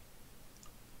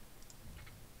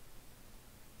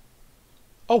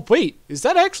 Oh, wait. Is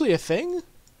that actually a thing?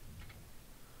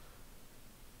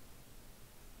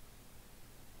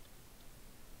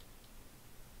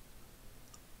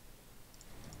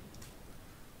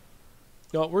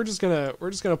 No, we're just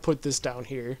gonna put this down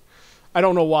here. I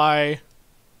don't know why,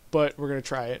 but we're gonna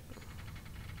try it.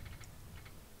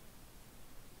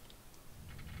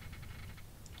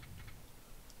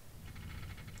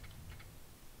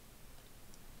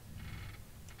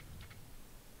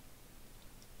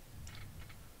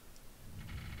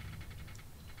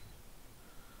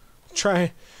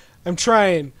 I'm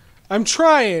trying.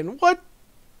 What?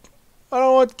 I don't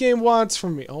know what the game wants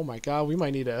from me. Oh my god, we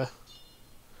might need to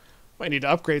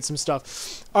upgrade some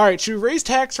stuff. Alright, should we raise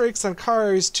tax rates on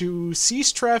cars to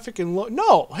cease traffic and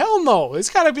no, hell no.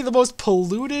 It's gotta be the most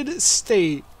polluted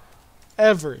state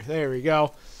ever. There we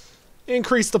go.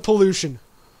 Increase the pollution.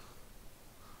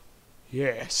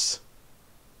 Yes.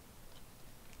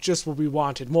 Just what we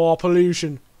wanted. More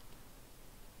pollution.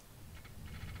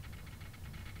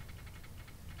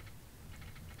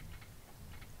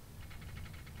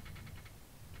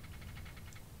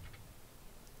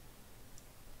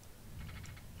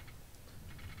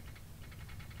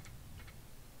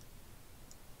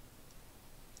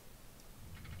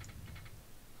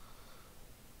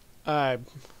 I'm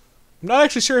not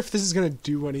actually sure if this is going to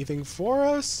do anything for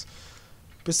us,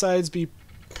 besides be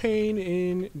pain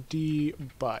in the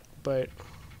butt, but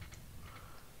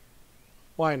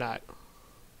why not?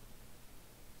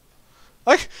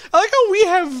 I like how we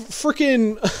have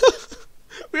freaking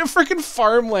we have freaking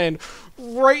farmland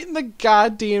right in the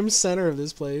goddamn center of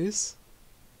this place.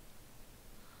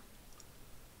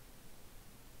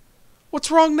 What's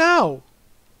wrong now?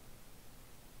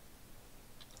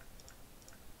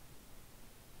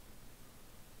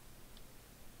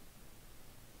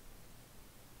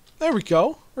 There we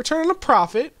go. We're turning a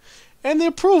profit, and the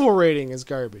approval rating is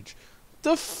garbage. What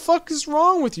the fuck is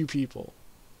wrong with you people?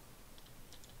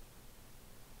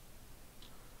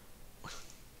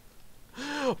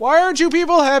 Why aren't you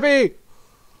people happy?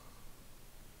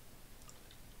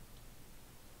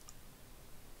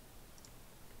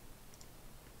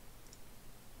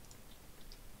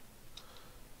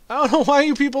 I don't know why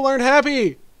you people aren't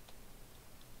happy.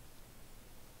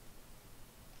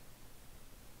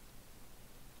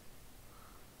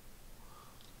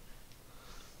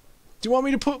 Do you want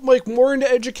me to put, like, more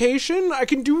into education? I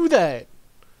can do that.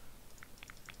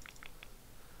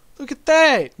 Look at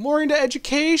that. More into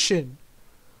education.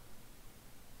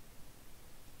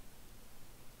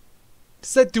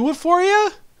 Does that do it for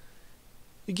you?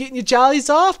 You getting your jollies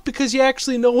off because you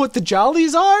actually know what the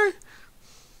jollies are?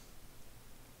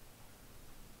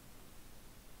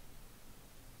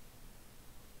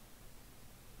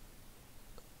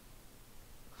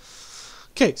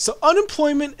 Okay, so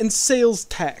unemployment and sales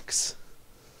tax.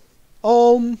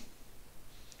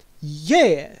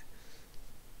 Yeah.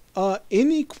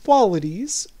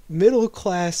 Inequalities, middle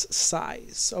class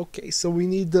size. Okay, so we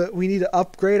need to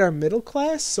upgrade our middle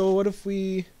class. So what if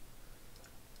we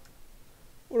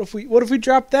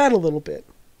drop that a little bit?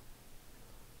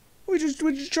 We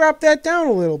just drop that down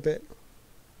a little bit.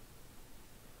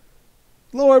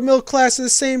 Lower middle class is the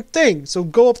same thing. So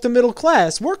go up to middle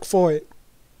class. Work for it.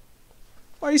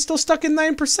 Why are you still stuck in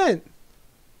 9%?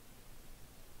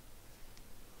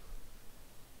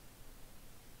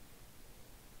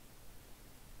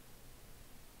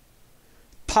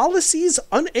 Policies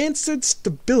unanswered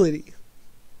stability.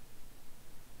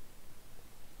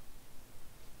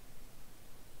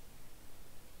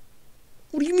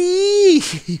 What do you mean?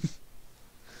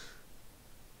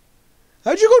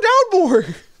 How'd you go down more?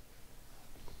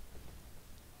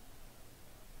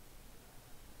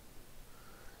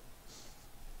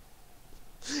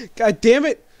 God damn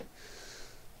it.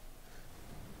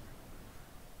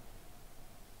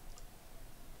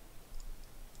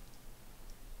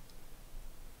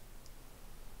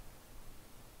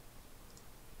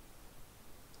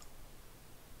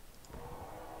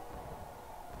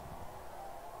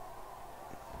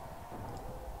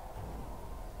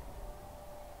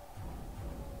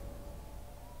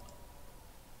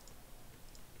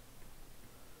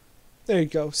 There you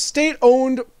go.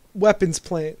 State-owned weapons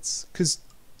plants. Because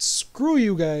screw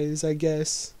you guys, I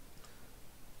guess.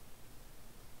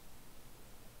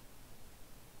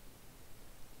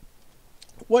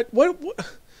 What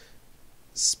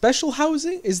special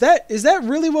housing? Is that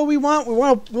really what we want? We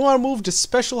want to move to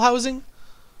special housing?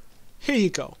 Here you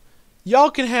go.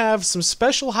 Y'all can have some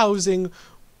special housing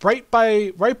right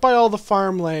by all the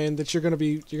farmland that you're gonna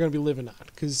be living on.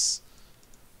 Cause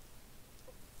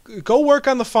go work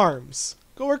on the farms.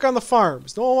 Go work on the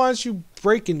farms. No one wants you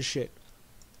breaking shit.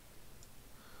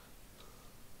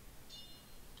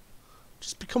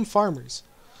 Just become farmers.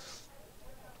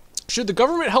 Should the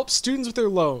government help students with their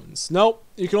loans? Nope.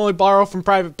 You can only borrow from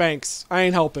private banks. I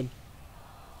ain't helping.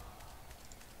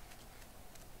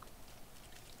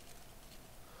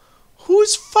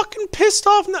 Who's fucking pissed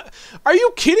off now? Are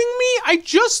you kidding me? I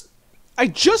just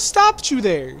stopped you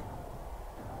there.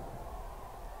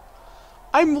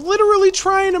 I'm literally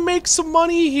trying to make some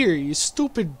money here, you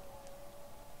stupid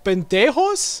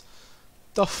pendejos.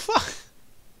 The fuck?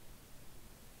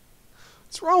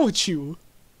 What's wrong with you?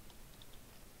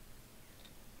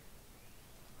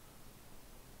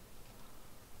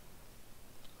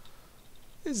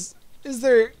 Is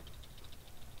there...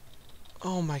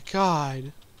 Oh my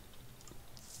god.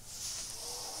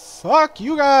 Fuck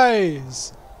you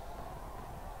guys.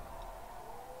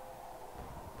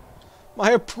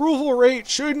 My approval rate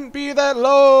shouldn't be that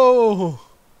low.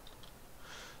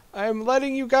 I'm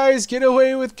letting you guys get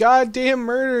away with goddamn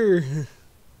murder.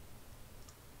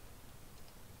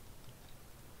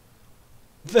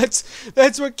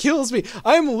 That's what kills me.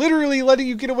 I'm literally letting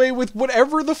you get away with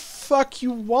whatever the fuck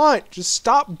you want. Just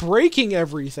stop breaking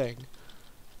everything.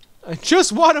 I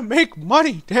just want to make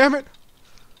money, damn it.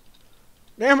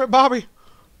 Damn it, Bobby.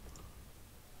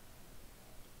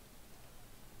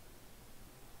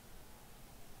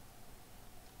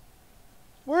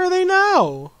 Where are they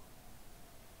now?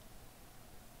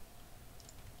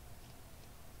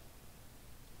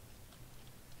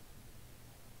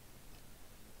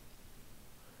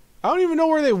 I don't even know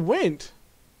where they went.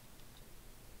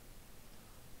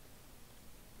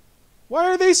 Why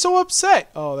are they so upset?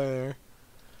 Oh, they're there.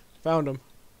 Found them.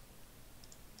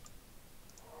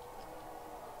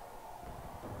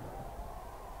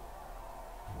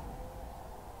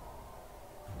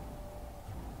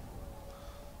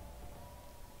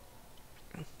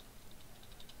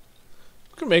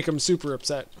 make him super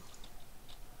upset.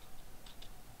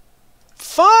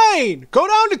 Fine! Go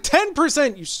down to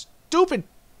 10%, you stupid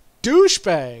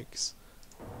douchebags.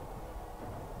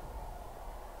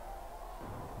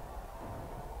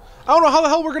 I don't know how the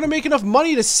hell we're gonna make enough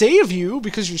money to save you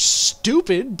because you're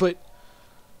stupid, but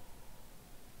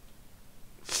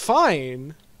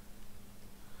fine.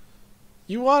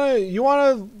 You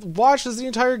wanna watch as the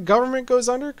entire government goes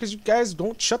under because you guys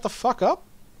don't shut the fuck up?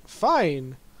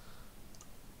 Fine.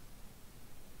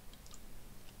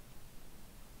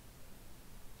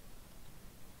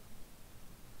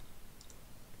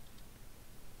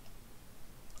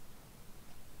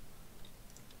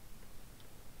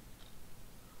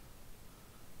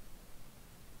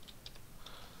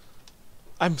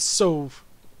 I'm so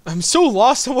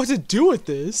lost on what to do with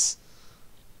this.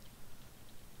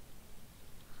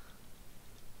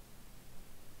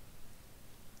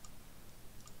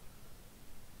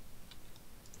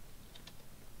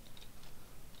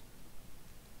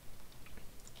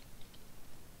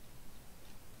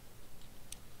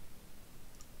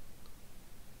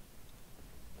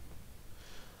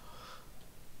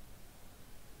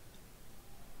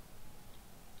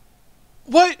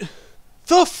 What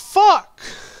the fuck?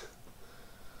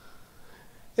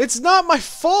 It's not my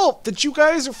fault that you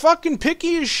guys are fucking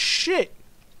picky as shit.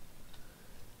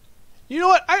 You know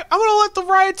what? I'm gonna let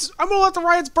the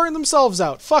riots burn themselves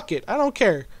out. Fuck it. I don't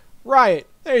care. Riot.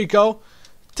 There you go.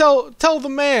 Tell the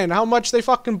man how much they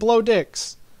fucking blow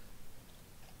dicks.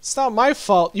 It's not my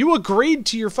fault. You agreed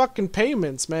to your fucking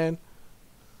payments, man.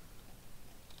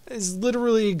 It's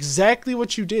literally exactly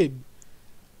what you did.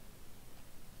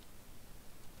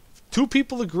 Two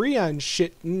people agree on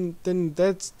shit, and then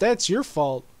that's your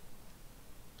fault.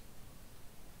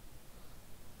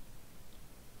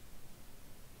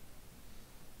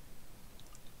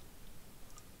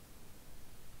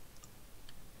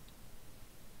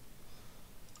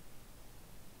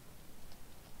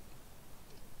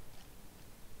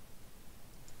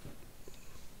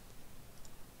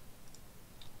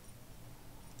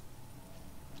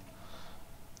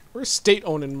 We're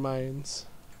state-owning mines.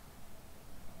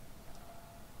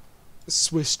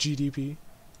 Swiss GDP.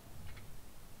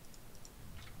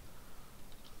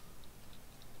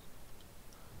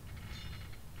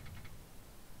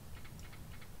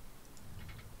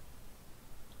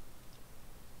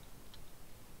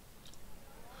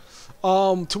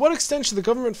 To what extent should the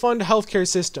government fund a healthcare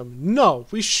system? No,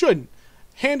 we shouldn't.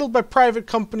 Handled by private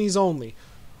companies only.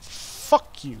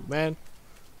 Fuck you, man.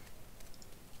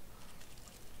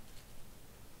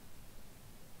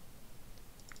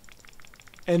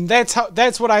 And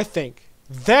that's what I think.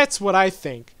 That's what I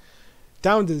think.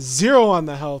 Down to 0 on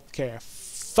the healthcare.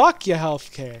 Fuck your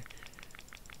healthcare.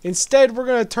 Instead, we're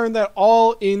going to turn that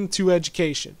all into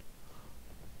education.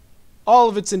 All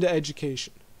of it's into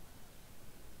education.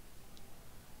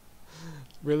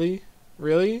 Really?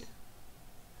 Really?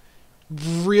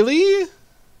 Really?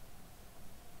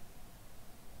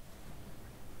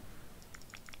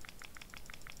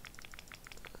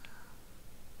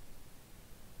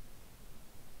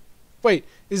 Wait,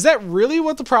 is that really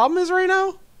what the problem is right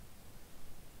now?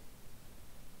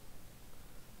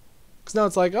 Because now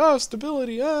it's like, oh,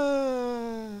 stability,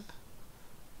 What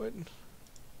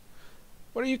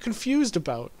are you confused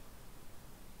about?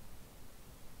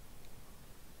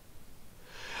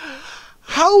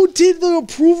 How did the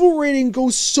approval rating go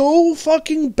so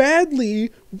fucking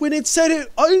badly when it said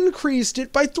it increased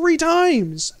it by 3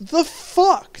 times? The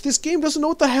fuck? This game doesn't know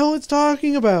what the hell it's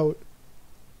talking about.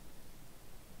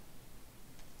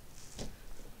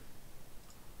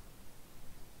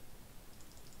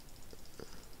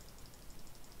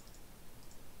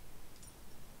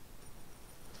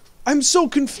 I'm so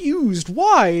confused.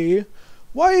 Why?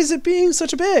 Why is it being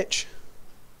such a bitch?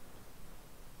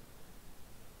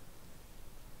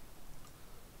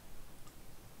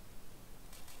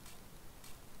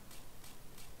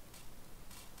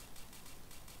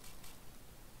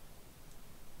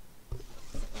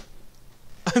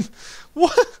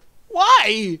 What?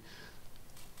 Why?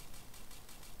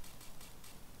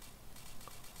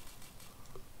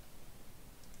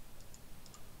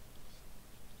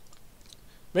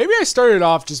 Maybe I started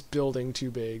off just building too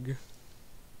big.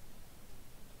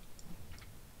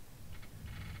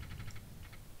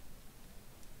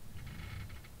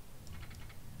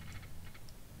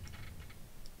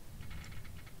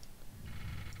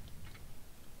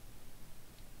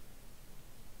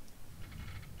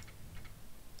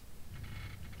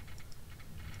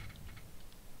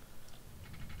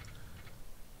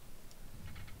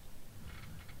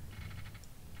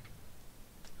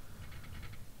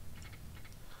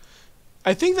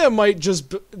 I think that might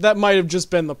have just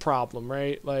been the problem,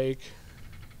 right? Like,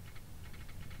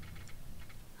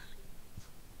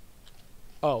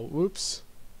 oh, whoops.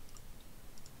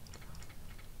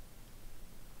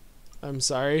 I'm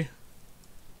sorry.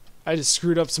 I just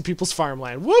screwed up some people's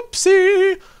farmland.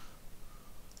 Whoopsie!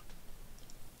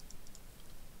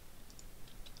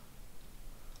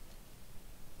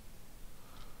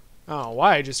 I don't know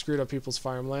why I just screwed up people's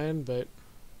farmland, but...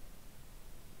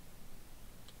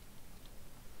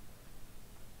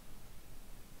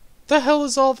 the hell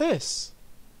is all this?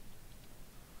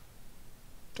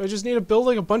 Do I just need to build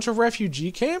like a bunch of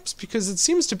refugee camps? Because it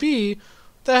seems to be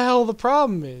what the hell the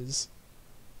problem is.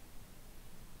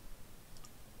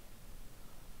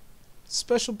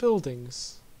 Special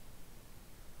buildings.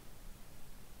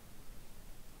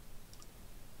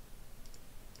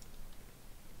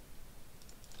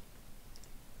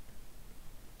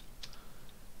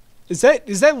 Is that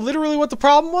literally what the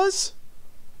problem was?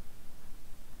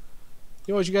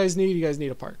 You know what you guys need? You guys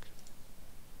need a park.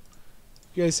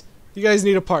 You guys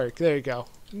need a park. There you go.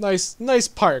 Nice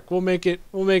park. We'll make it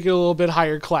a little bit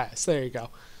higher class. There you go.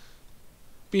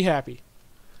 Be happy.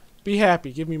 Be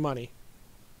happy. Give me money.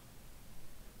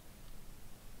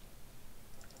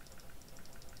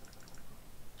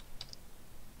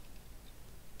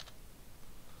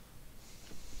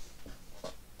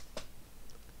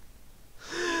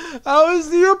 How is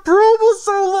the approval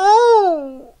so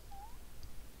low?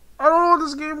 I don't know what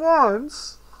this game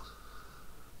wants.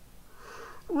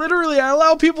 Literally, I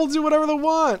allow people to do whatever they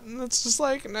want. And it's just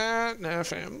like, nah,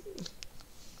 fam.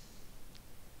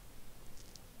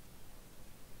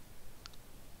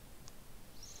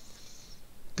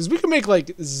 Because we can make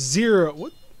like 0.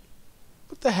 What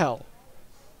the hell?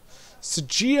 So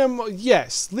GM,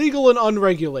 yes, legal and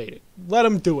unregulated. Let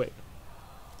them do it.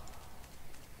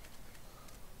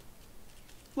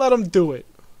 Let them do it.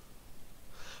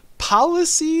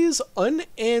 Policies,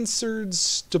 unanswered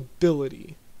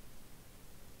stability.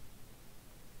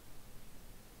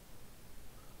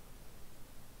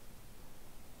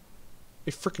 Are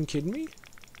you freaking kidding me?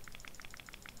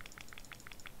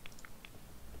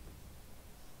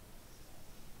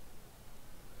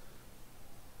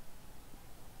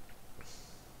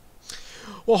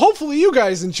 Well, hopefully you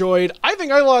guys enjoyed. I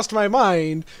think I lost my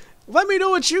mind. Let me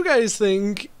know what you guys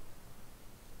think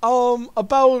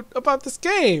about this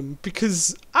game,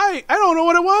 because I don't know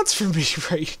what it wants from me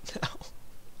right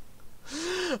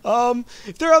now.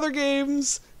 If there are other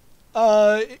games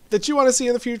that you want to see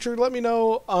in the future, let me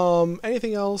know.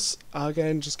 Anything else,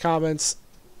 again, just comments.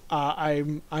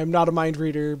 I'm not a mind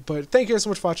reader, but thank you so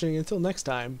much for watching. Until next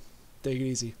time, take it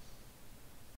easy.